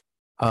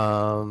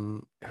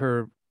 Her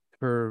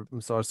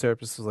massage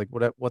therapist was like,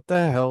 what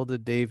the hell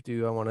did Dave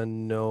do? I want to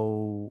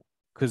know,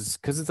 because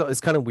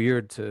it's kind of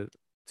weird to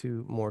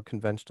more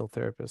conventional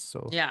therapists.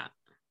 So yeah.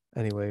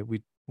 Anyway,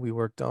 we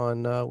worked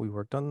on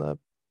the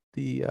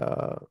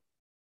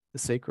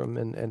sacrum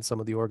and some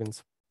of the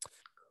organs.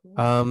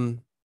 Cool.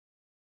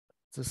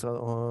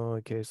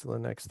 Okay, so the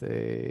next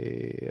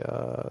day,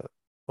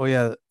 oh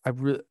yeah,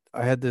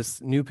 I had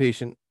this new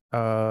patient,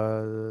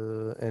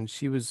 and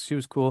she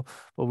was cool,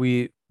 but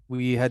we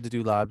had to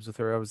do labs with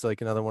her. I was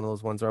like another one of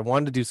those ones where I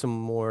wanted to do some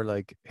more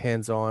like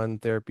hands-on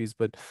therapies,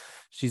 but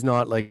she's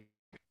not like,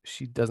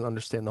 she doesn't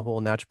understand the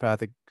whole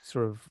naturopathic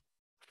sort of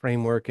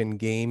framework and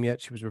game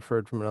yet. She was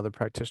referred from another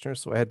practitioner,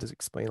 so I had to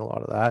explain a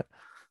lot of that.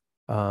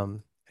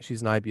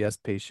 She's an IBS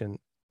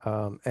patient,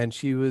 and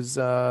she was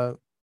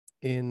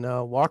in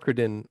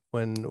Walkerton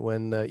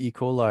when the E.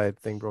 coli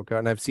thing broke out,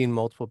 and I've seen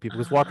multiple people,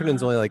 because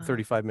Walkerton's only like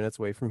 35 minutes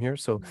away from here,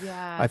 so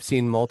yeah. I've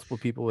seen multiple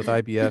people with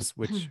IBS,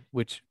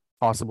 which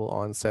possible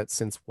onset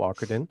since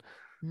Walkerton.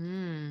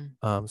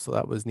 So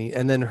that was neat.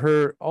 And then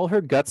all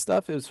her gut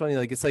stuff, it was funny,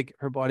 like it's like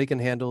her body can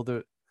handle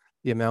the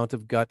amount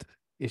of gut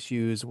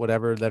issues,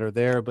 whatever, that are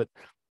there, but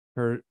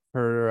her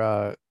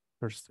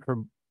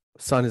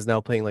son is now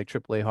playing like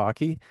AAA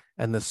hockey,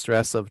 and the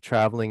stress of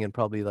traveling and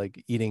probably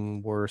like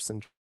eating worse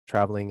and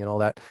traveling and all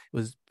that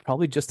was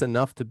probably just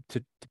enough to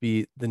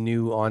be the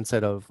new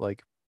onset of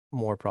like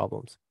more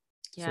problems.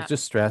 Yeah. So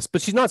just stress,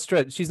 but she's not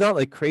stressed. She's not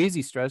like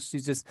crazy stressed.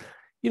 She's just,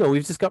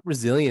 we've just got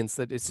resilience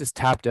that it's just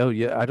tapped out.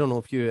 Yeah. I don't know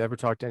if you ever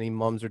talked to any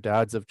moms or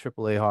dads of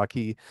AAA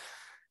hockey.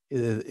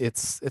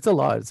 It's a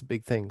lot. It's a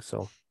big thing.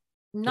 So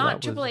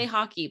not AAA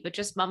hockey, but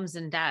just moms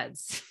and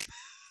dads.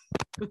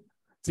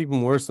 It's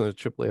even worse than a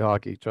AAA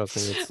hockey. Trust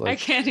me. It's like, I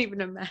can't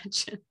even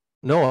imagine.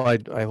 No,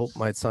 I hope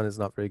my son is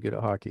not very good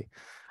at hockey.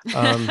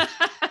 And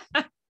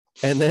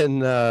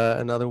then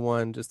another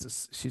one,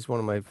 she's one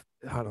of my,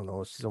 I don't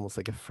know, she's almost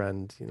like a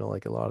friend,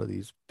 like a lot of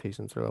these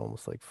patients are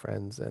almost like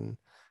friends. And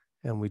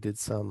we did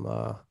some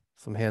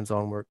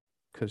hands-on work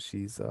because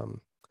she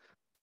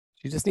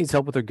just needs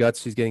help with her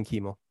guts. She's getting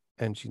chemo.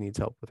 and she needs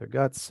help with her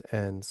guts.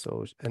 And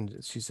so, and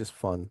she's just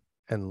fun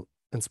and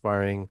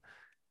inspiring.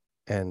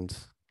 And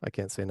I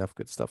can't say enough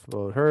good stuff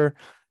about her.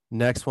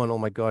 Next one, oh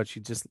my God,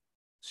 she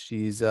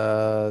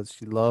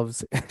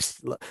loves,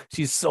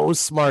 she's so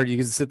smart. You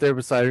can sit there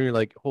beside her and you're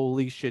like,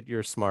 holy shit,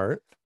 you're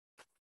smart.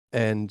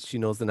 And she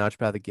knows the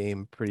naturopathic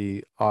game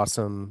pretty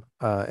awesome.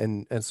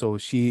 And so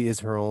she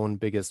is her own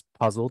biggest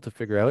puzzle to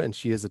figure out, and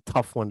she is a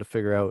tough one to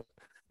figure out.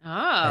 Oh,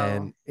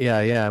 And yeah,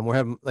 and we're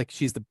having like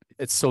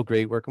it's so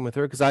great working with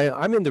her because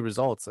I'm in the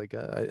results. Like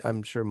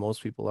I'm sure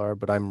most people are,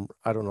 but I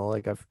don't know,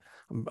 like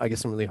I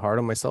guess I'm really hard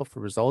on myself for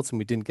results, and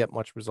we didn't get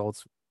much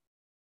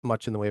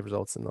in the way of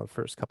results in the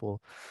first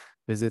couple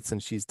visits.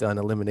 And she's done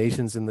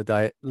elimination diets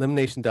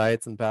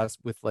in the past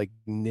with like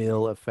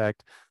nil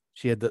effect.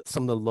 She had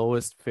some of the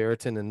lowest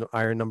ferritin and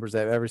iron numbers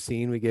I've ever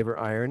seen. We gave her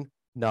iron,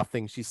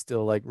 nothing. She's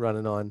still like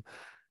running on,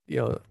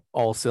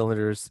 all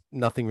cylinders.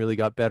 Nothing really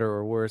got better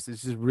or worse.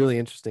 It's just really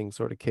interesting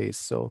sort of case.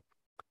 So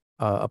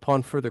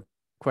upon further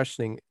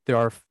questioning, there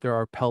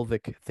are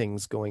pelvic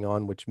things going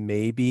on which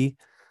may be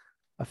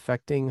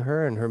affecting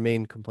her, and her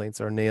main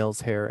complaints are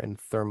nails, hair, and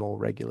thermal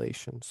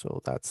regulation.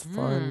 So that's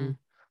fun.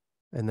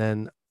 And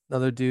then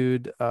another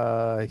dude,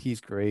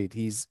 he's great.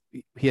 He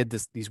had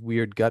these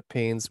weird gut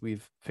pains.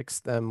 We've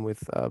fixed them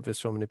with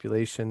visceral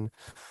manipulation,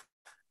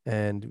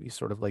 and we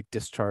sort of like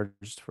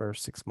discharged for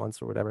 6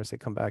 months or whatever. I say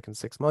come back in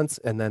 6 months.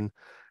 And then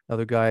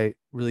another guy,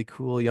 really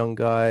cool young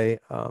guy.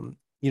 When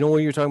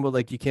you're talking about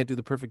like you can't do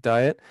the perfect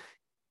diet,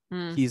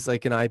 he's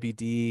like an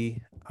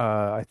IBD.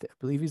 I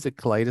believe he's a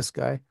colitis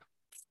guy,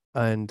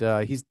 and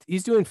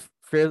he's doing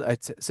fairly.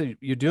 I'd say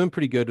you're doing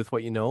pretty good with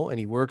what you know, and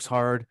he works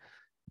hard.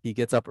 He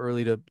gets up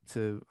early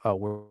to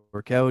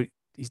work out.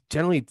 He's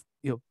generally,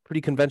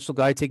 pretty conventional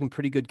guy, taking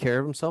pretty good care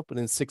of himself. But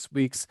in 6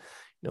 weeks,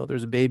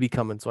 there's a baby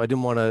coming, so I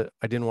didn't want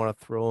to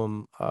throw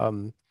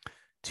him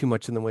too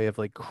much in the way of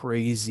like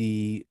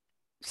crazy.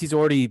 He's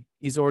already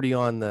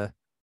on the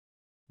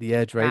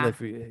edge, right?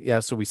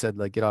 So we said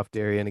like get off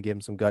dairy, and I gave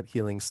him some gut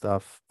healing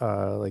stuff,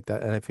 like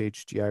that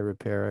NFH GI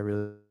repair I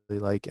really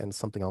like, and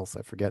something else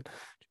I forget,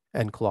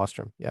 and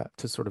colostrum,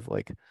 to sort of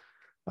like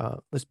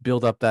let's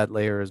build up that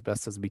layer as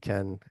best as we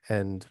can.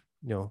 And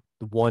the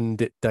one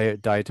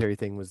dietary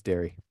thing was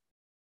dairy,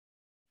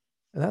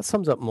 and that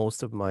sums up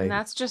most of my. And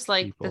that's just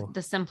like people.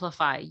 the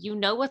simplify.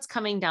 What's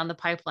coming down the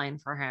pipeline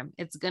for him.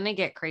 It's gonna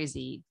get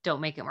crazy.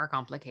 Don't make it more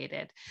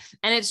complicated.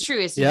 And it's true.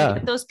 Is you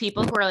get those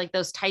people who are like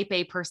those type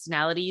A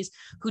personalities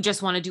who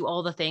just want to do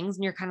all the things,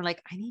 and you're kind of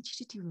like, I need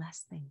you to do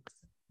less things.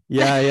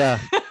 Yeah.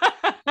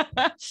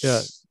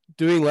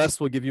 Doing less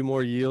will give you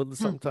more yield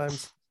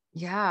sometimes.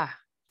 Yeah.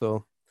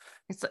 So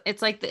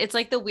it's like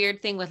the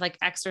weird thing with like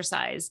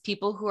exercise.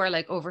 People who are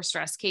like over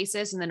stress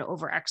cases and then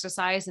over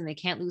exercise and they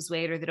can't lose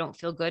weight or they don't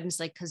feel good. And it's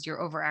like, because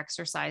you're over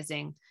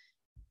exercising.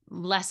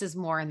 Less is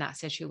more in that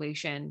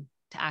situation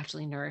to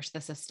actually nourish the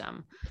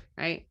system,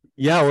 right?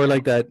 Yeah, or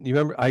like that. You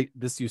remember I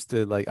used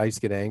to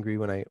get angry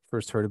when I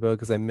first heard about it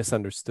because I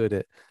misunderstood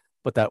it.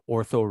 But that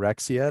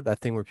orthorexia,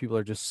 that thing where people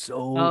are just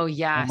so, oh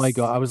yes, oh my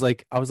God. I was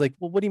like,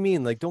 well, what do you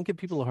mean? Like, don't give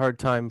people a hard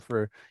time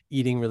for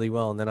eating really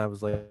well. And then I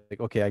was like,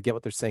 okay, I get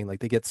what they're saying.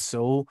 Like they get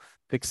so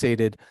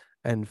fixated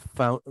and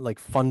found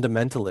like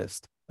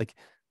fundamentalist. Like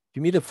if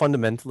you meet a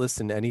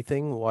fundamentalist in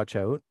anything, watch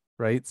out,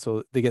 right?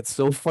 So they get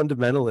so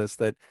fundamentalist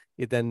that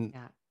it then,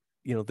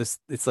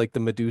 it's like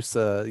the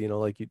Medusa,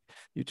 like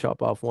you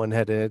chop off one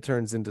head and it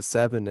turns into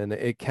 7. And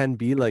it can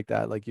be like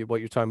that. Like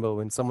what you're talking about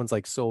when someone's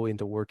like so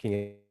into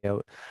working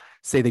out,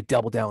 say they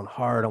double down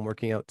hard on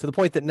working out to the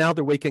point that now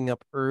they're waking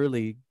up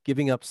early,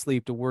 giving up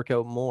sleep to work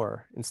out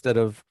more instead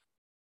of,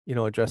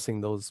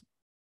 addressing those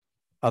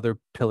other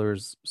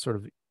pillars sort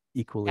of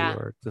equally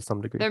or to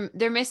some degree.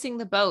 They're missing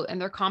the boat and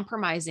they're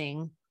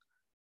compromising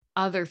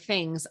other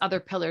things, other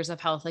pillars of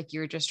health, like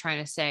you're just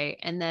trying to say.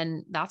 And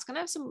then that's going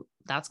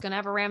to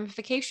have a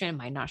ramification. It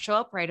might not show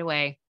up right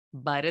away,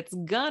 but it's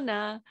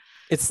the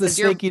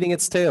snake eating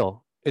its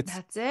tail.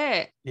 That's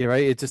it. Yeah,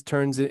 right. It just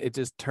turns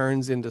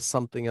into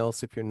something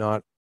else if you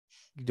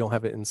don't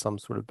have it in some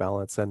sort of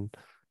balance. And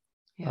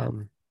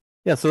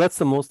so that's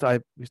the most I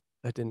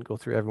didn't go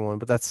through everyone,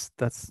 but that's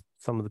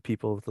some of the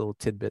people with little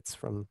tidbits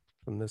from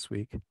this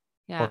week.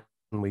 Yeah.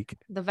 1 week.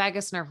 The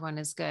vagus nerve one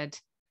is good.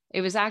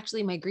 It was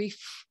actually my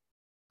grief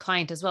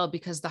client as well,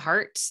 because the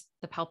heart,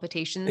 the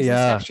palpitations and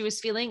stuff she was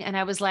feeling. And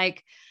I was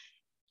like,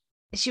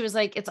 she was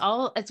like,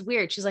 it's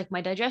weird. She's like,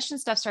 my digestion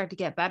stuff started to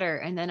get better.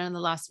 And then on the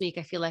last week,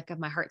 I feel like of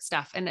my heart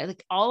stuff. And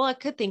like, all I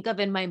could think of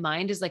in my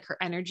mind is like, her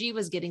energy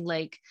was getting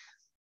like,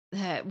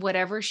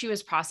 whatever she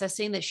was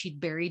processing that she'd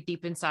buried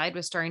deep inside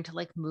was starting to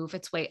like move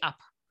its way up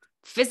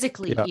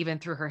physically, even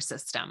through her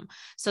system.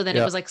 So then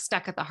it was like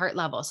stuck at the heart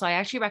level. So I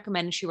actually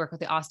recommended she work with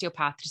the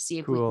osteopath to see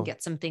if we can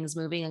get some things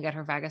moving and get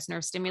her vagus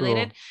nerve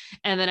stimulated.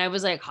 And then I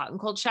was like, hot and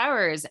cold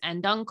showers,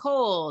 and on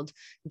cold,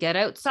 get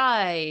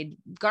outside,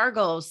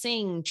 gargle,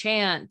 sing,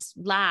 chant,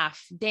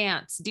 laugh,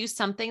 dance, do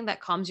something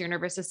that calms your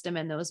nervous system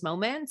in those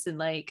moments. And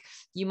like,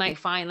 you might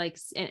find like,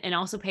 and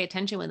also pay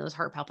attention when those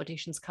heart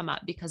palpitations come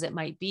up, because it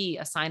might be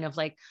a sign of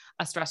like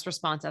a stress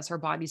response as her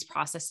body's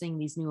processing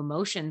these new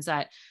emotions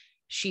that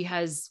she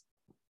has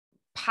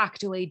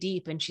packed away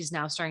deep and she's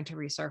now starting to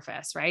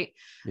resurface, right?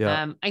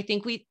 Yeah. I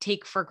think we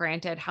take for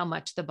granted how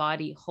much the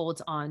body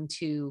holds on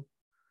to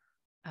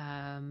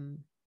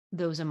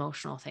those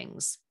emotional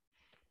things.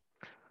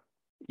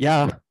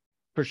 Yeah,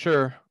 for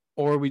sure.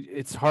 Or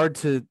it's hard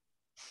to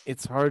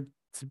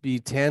be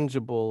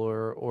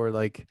tangible or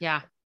like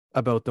Yeah,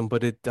 about them,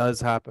 but it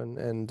does happen.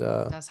 And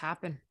it does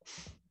happen.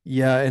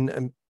 yeah,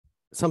 and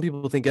some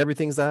people think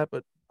everything's that,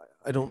 but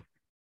I don't.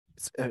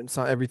 It's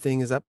not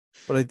everything is that,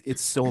 but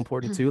it's so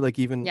important too. Like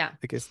even Yeah.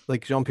 I guess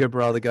like Jean-Pierre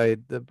Barral, the guy,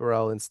 the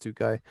Barral Institute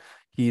guy,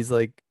 he's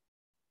like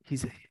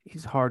he's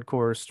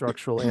hardcore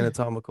structural,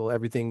 anatomical,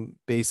 everything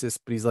basis,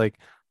 but he's like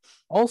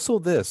also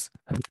this.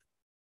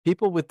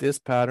 People with this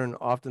pattern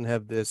often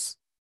have this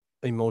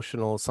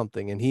emotional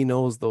something, and he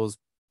knows those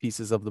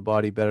pieces of the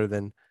body better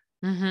than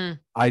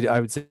I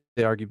would say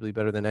arguably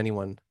better than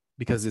anyone,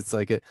 because it's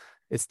like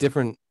it's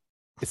different.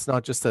 It's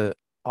not just a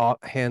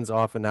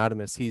hands-off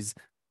anatomist.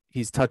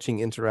 He's touching,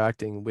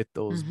 interacting with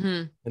those,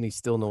 and he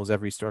still knows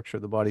every structure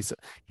of the body. So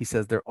he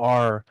says there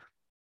are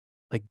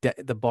like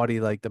the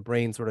body, like the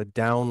brain sort of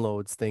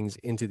downloads things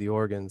into the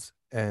organs.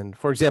 And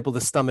for example,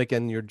 the stomach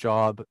and your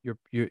job,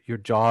 your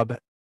job,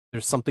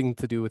 there's something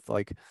to do with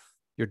like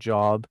your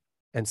job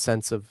and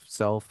sense of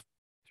self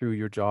through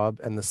your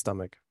job and the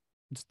stomach.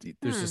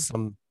 There's just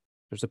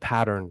there's a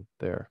pattern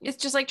there. It's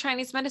just like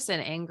Chinese medicine,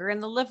 anger in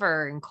the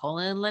liver and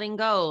colon letting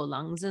go,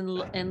 lungs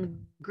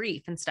and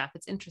grief and stuff.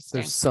 It's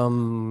interesting. There's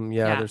some,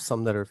 there's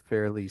some that are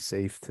fairly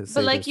safe to say.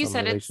 But like you some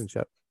said,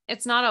 relationship.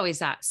 It's not always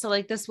that. So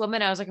like this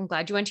woman, I was like, I'm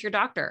glad you went to your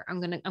doctor. I'm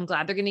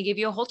glad they're gonna give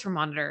you a Holter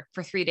monitor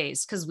for 3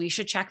 days, because we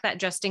should check that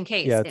just in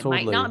case. Yeah, it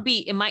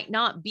might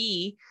not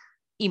be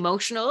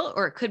emotional,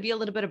 or it could be a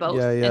little bit of both.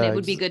 And it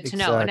would be good to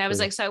know. And I was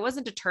like, so I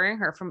wasn't deterring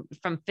her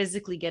from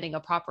physically getting a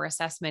proper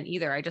assessment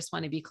either. I just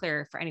want to be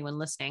clear for anyone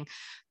listening.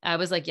 I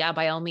was like, yeah,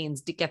 by all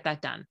means, get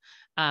that done.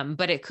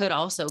 But it could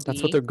also be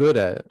that's what they're good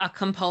at. A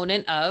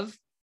component of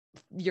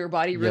your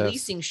body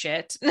releasing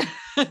shit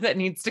that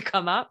needs to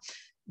come up.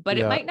 But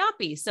it might not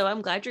be. So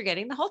I'm glad you're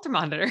getting the Holter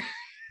monitor.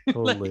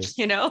 Totally.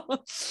 So.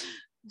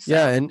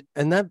 Yeah.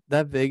 And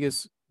that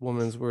Vegas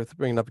woman's worth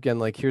bringing up again.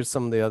 Like here's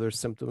some of the other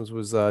symptoms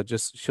was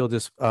she'll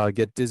just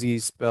get dizzy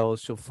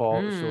spells. She'll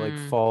fall. She'll like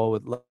fall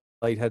with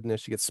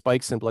lightheadedness. She gets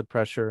spikes in blood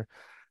pressure.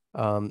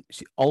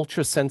 She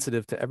ultra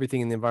sensitive to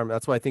everything in the environment.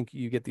 That's why I think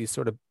you get these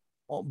sort of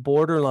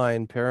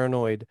borderline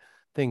paranoid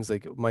things.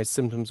 Like my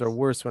symptoms are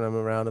worse when I'm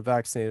around a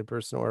vaccinated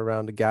person or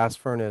around a gas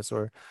furnace,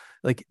 or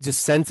like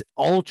just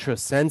ultra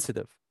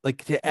sensitive,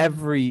 like to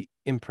every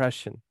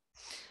impression,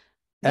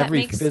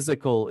 every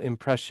physical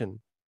impression.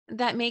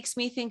 That makes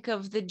me think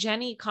of the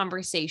Jenny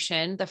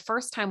conversation the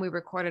first time we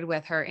recorded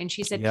with her. And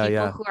she said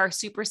people who are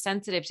super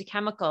sensitive to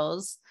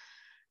chemicals,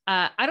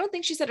 I don't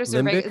think she said it was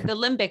the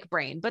limbic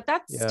brain, but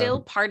that's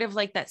still part of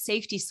like that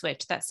safety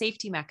switch, that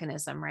safety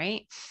mechanism,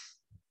 right?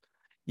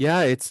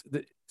 Yeah,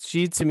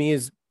 she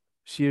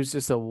was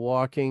just a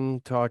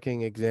walking,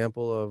 talking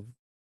example of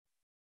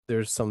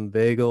there's some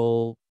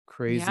vagal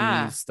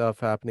crazy stuff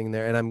happening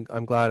there. And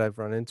I'm glad I've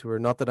run into her.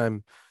 Not that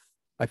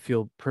I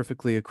feel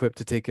perfectly equipped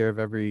to take care of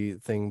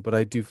everything, but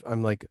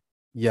I'm like,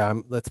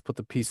 let's put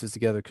the pieces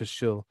together, because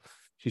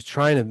she's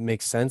trying to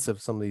make sense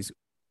of some of these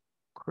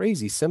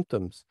crazy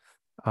symptoms.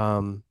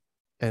 And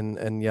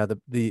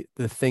the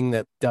thing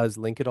that does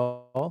link it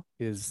all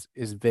is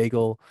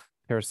vagal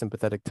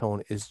parasympathetic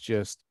tone is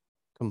just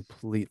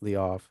completely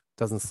off.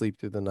 Doesn't sleep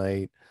through the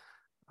night.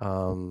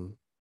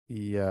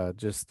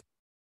 Just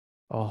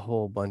a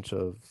whole bunch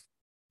of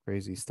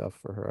crazy stuff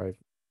for her.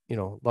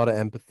 a lot of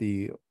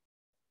empathy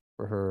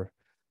for her.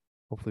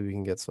 Hopefully we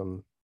can get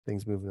some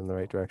things moving in the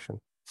right direction.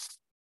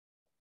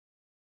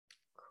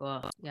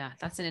 Cool. Yeah,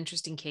 that's an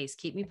interesting case.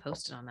 Keep me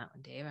posted on that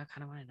one, Dave. I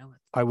kind of want to know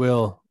I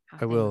will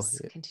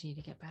continue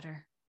to get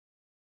better.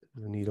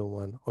 The needle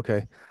one.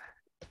 Okay.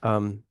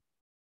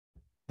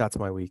 That's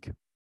my week.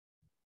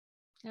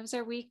 That was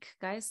our week,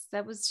 guys.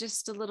 That was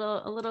just a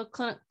little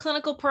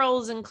clinical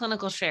pearls and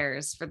clinical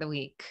shares for the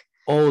week.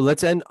 Oh,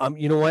 let's end.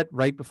 You know what?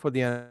 Right before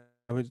the end,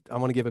 I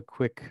want to give a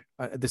quick.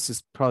 This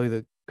is probably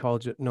the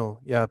College of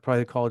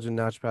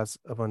Naturopaths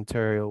of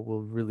Ontario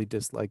will really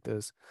dislike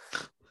this,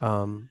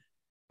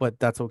 but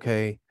that's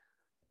okay.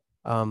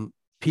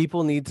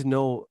 People need to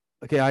know.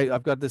 Okay,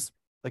 I've got this.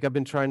 Like I've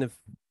been trying to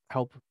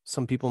help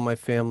some people in my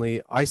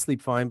family. I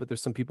sleep fine, but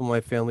there's some people in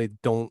my family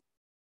don't.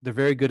 They're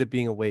very good at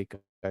being awake,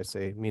 I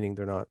say, meaning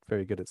they're not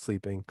very good at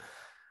sleeping,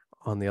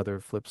 on the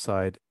other flip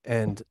side.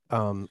 And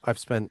I've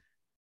spent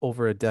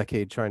over a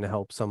decade trying to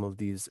help some of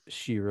these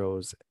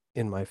sheros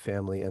in my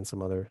family and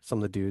some of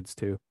the dudes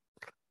too.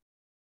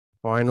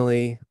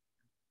 Finally,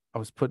 I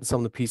was putting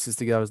some of the pieces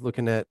together. I was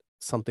looking at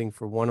something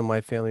for one of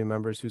my family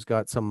members who's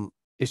got some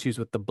issues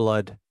with the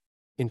blood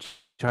in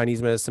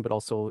Chinese medicine, but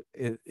also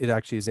it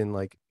actually is in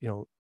like,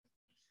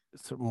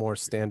 some more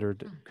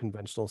standard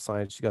conventional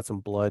science. She got some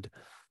blood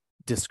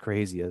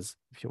dyscrasias,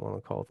 if you want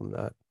to call them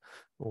that.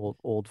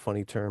 Old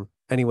funny term.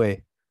 Anyway,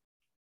 a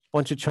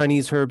bunch of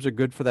Chinese herbs are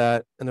good for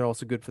that, and they're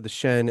also good for the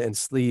Shen and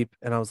sleep.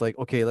 And I was like,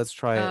 okay, let's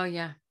try it. Oh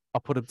yeah.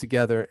 I'll put them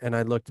together. And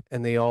I looked,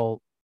 and they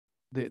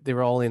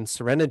were all in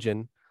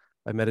Serenogen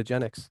by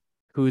Metagenics,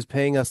 who is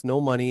paying us no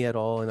money at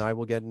all. And I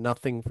will get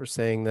nothing for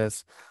saying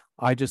this.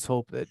 I just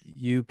hope that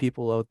you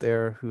people out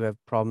there who have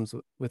problems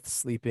with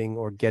sleeping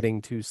or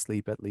getting to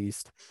sleep, at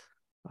least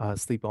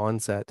sleep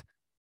onset,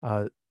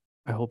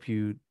 I hope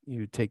you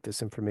take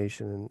this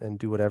information and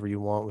do whatever you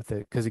want with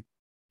it, because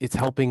it's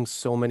helping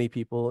so many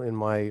people in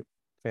my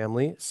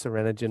family.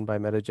 Serenogen by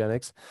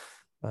Metagenics.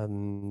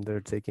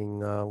 They're taking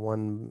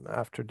one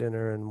after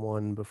dinner and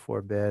one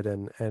before bed,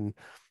 and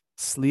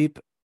sleep.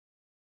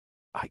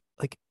 I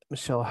like,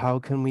 Michelle, how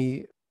can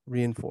we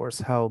reinforce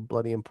how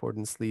bloody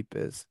important sleep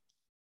is?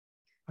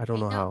 I don't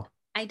know how.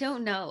 I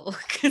don't know,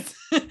 because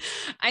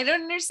I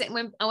don't understand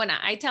when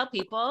I tell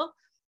people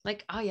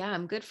like, oh yeah,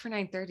 I'm good for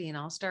 9:30 and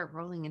I'll start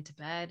rolling into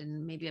bed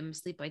and maybe I'm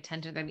asleep by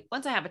 10:30.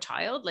 Once I have a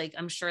child, like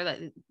I'm sure that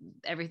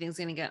everything's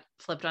going to get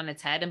flipped on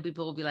its head and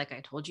people will be like,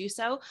 I told you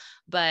so.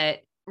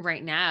 But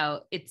right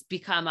now it's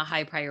become a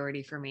high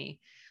priority for me.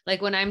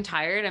 Like when I'm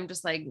tired, I'm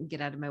just like, get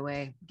out of my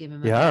way, give me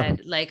my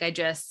bed. Like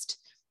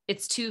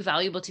it's too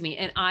valuable to me.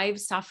 And I've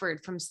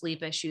suffered from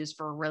sleep issues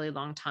for a really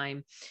long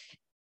time.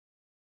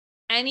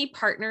 Any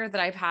partner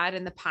that I've had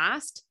in the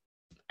past,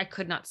 I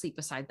could not sleep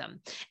beside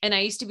them. And I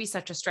used to be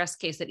such a stress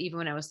case that even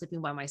when I was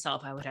sleeping by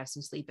myself, I would have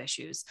some sleep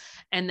issues.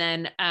 And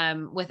then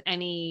with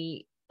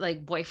any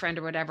like boyfriend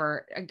or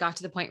whatever, I got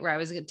to the point where I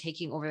was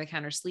taking over the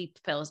counter sleep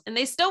pills and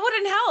they still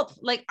wouldn't help.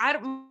 Like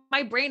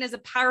my brain is a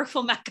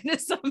powerful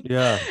mechanism.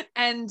 Yeah.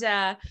 And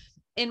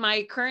in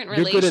my current You're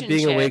relationship, good at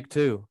being awake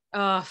too.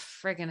 Oh,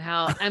 friggin'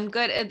 hell. I'm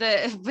good at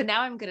but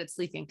now I'm good at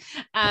sleeping.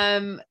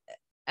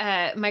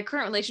 My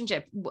current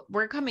relationship,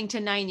 we're coming to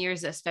 9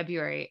 years this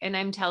February. And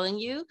I'm telling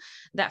you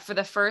that for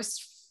the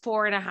first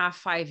 4.5,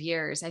 5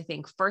 years, I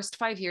think first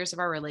 5 years of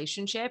our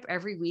relationship,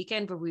 every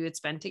weekend where we would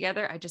spend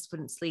together, I just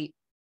wouldn't sleep.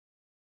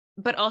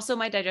 But also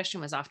my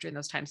digestion was off during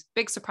those times.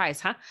 Big surprise,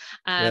 huh?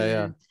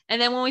 And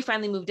then when we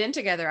finally moved in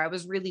together, I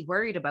was really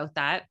worried about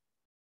that.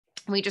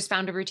 We just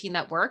found a routine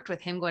that worked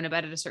with him going to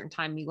bed at a certain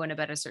time, me going to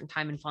bed at a certain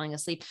time and falling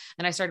asleep.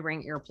 And I started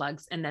wearing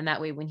earplugs. And then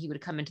that way, when he would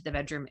come into the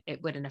bedroom,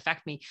 it wouldn't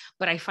affect me,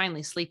 but I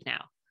finally sleep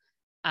now.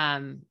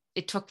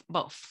 It took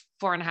about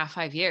 4.5,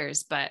 5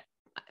 years, but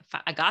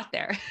I got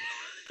there.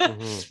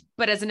 Mm-hmm.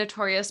 But as a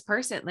notorious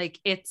person,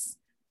 like I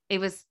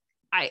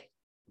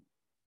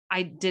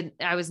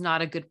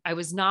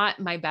was not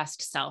my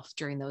best self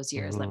during those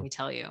years. Mm-hmm. Let me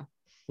tell you,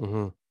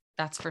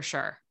 that's for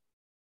sure.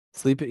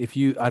 Sleep,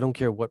 I don't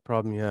care what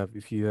problem you have,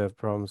 if you have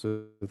problems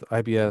with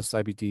IBS,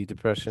 IBD,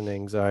 depression,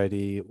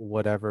 anxiety,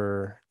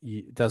 whatever,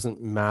 it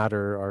doesn't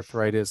matter,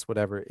 arthritis,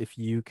 whatever, if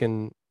you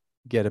can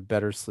get a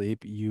better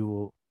sleep,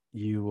 you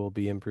will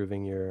be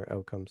improving your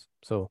outcomes.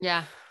 So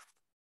yeah,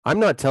 I'm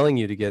not telling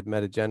you to get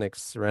Metagenics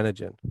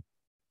Serenogen,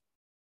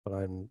 but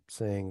I'm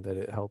saying that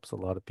it helps a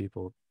lot of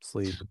people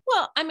sleep.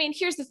 Well, I mean,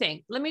 here's the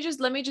thing. Let me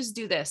just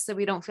do this so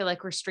we don't feel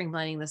like we're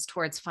streamlining this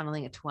towards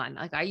funneling it to one.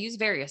 Like I use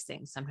various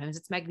things. Sometimes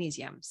it's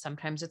magnesium.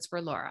 Sometimes it's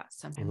Relora.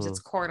 Sometimes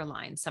it's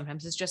Cordyline.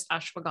 Sometimes it's just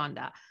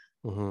ashwagandha.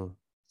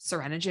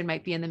 Serenogen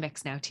might be in the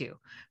mix now too,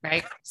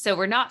 right? So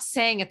we're not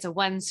saying it's a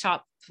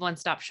one-stop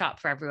shop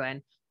for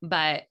everyone,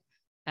 but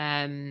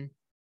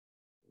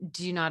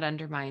do not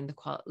undermine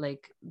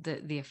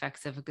the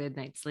effects of a good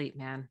night's sleep,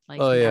 man. Like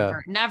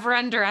never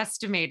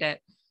underestimate it.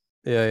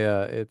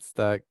 Yeah, it's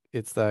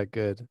that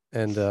good.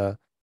 And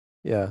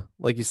yeah,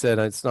 like you said,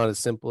 it's not as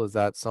simple as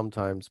that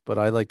sometimes, but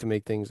I like to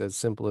make things as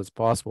simple as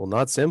possible,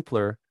 not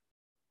simpler.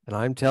 And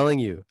I'm telling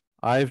you,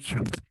 I've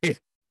tried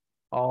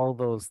all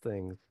those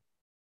things.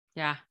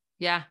 Yeah.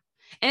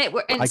 And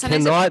I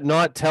cannot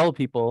not tell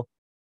people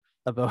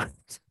about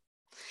it.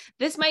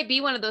 This might be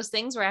one of those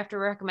things where I have to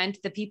recommend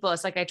to the people.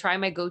 It's like I try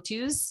my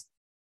go-tos,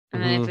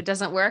 and then if it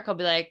doesn't work, I'll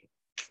be like,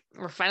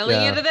 we're finally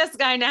into this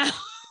guy now.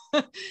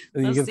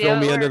 And you can throw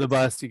me under the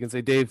bus. You can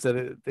say, Dave said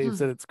it. Dave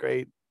said it's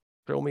great.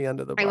 Throw me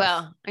under the bus. I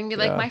will. I can be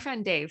like, my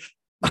friend Dave.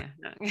 Yeah,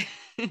 no.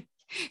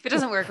 If it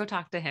doesn't work, go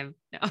talk to him.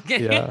 No,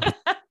 okay. Yeah.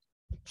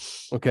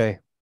 Okay.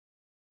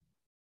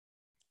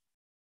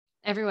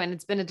 Everyone,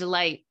 it's been a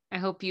delight. I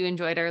hope you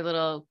enjoyed our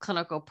little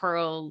Clinical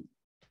Pearl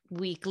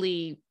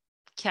weekly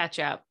catch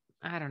up.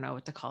 I don't know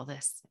what to call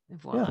this.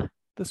 Voila. Yeah,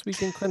 This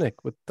Week in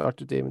Clinic with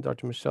Dr. Dave and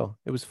Dr. Michelle.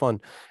 It was fun.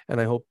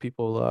 And I hope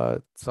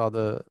people saw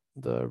the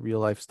real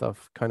life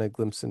stuff, kind of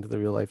glimpse into the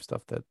real life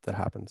stuff that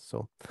happens.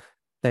 So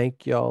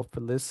thank y'all for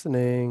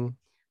listening.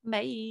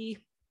 Bye.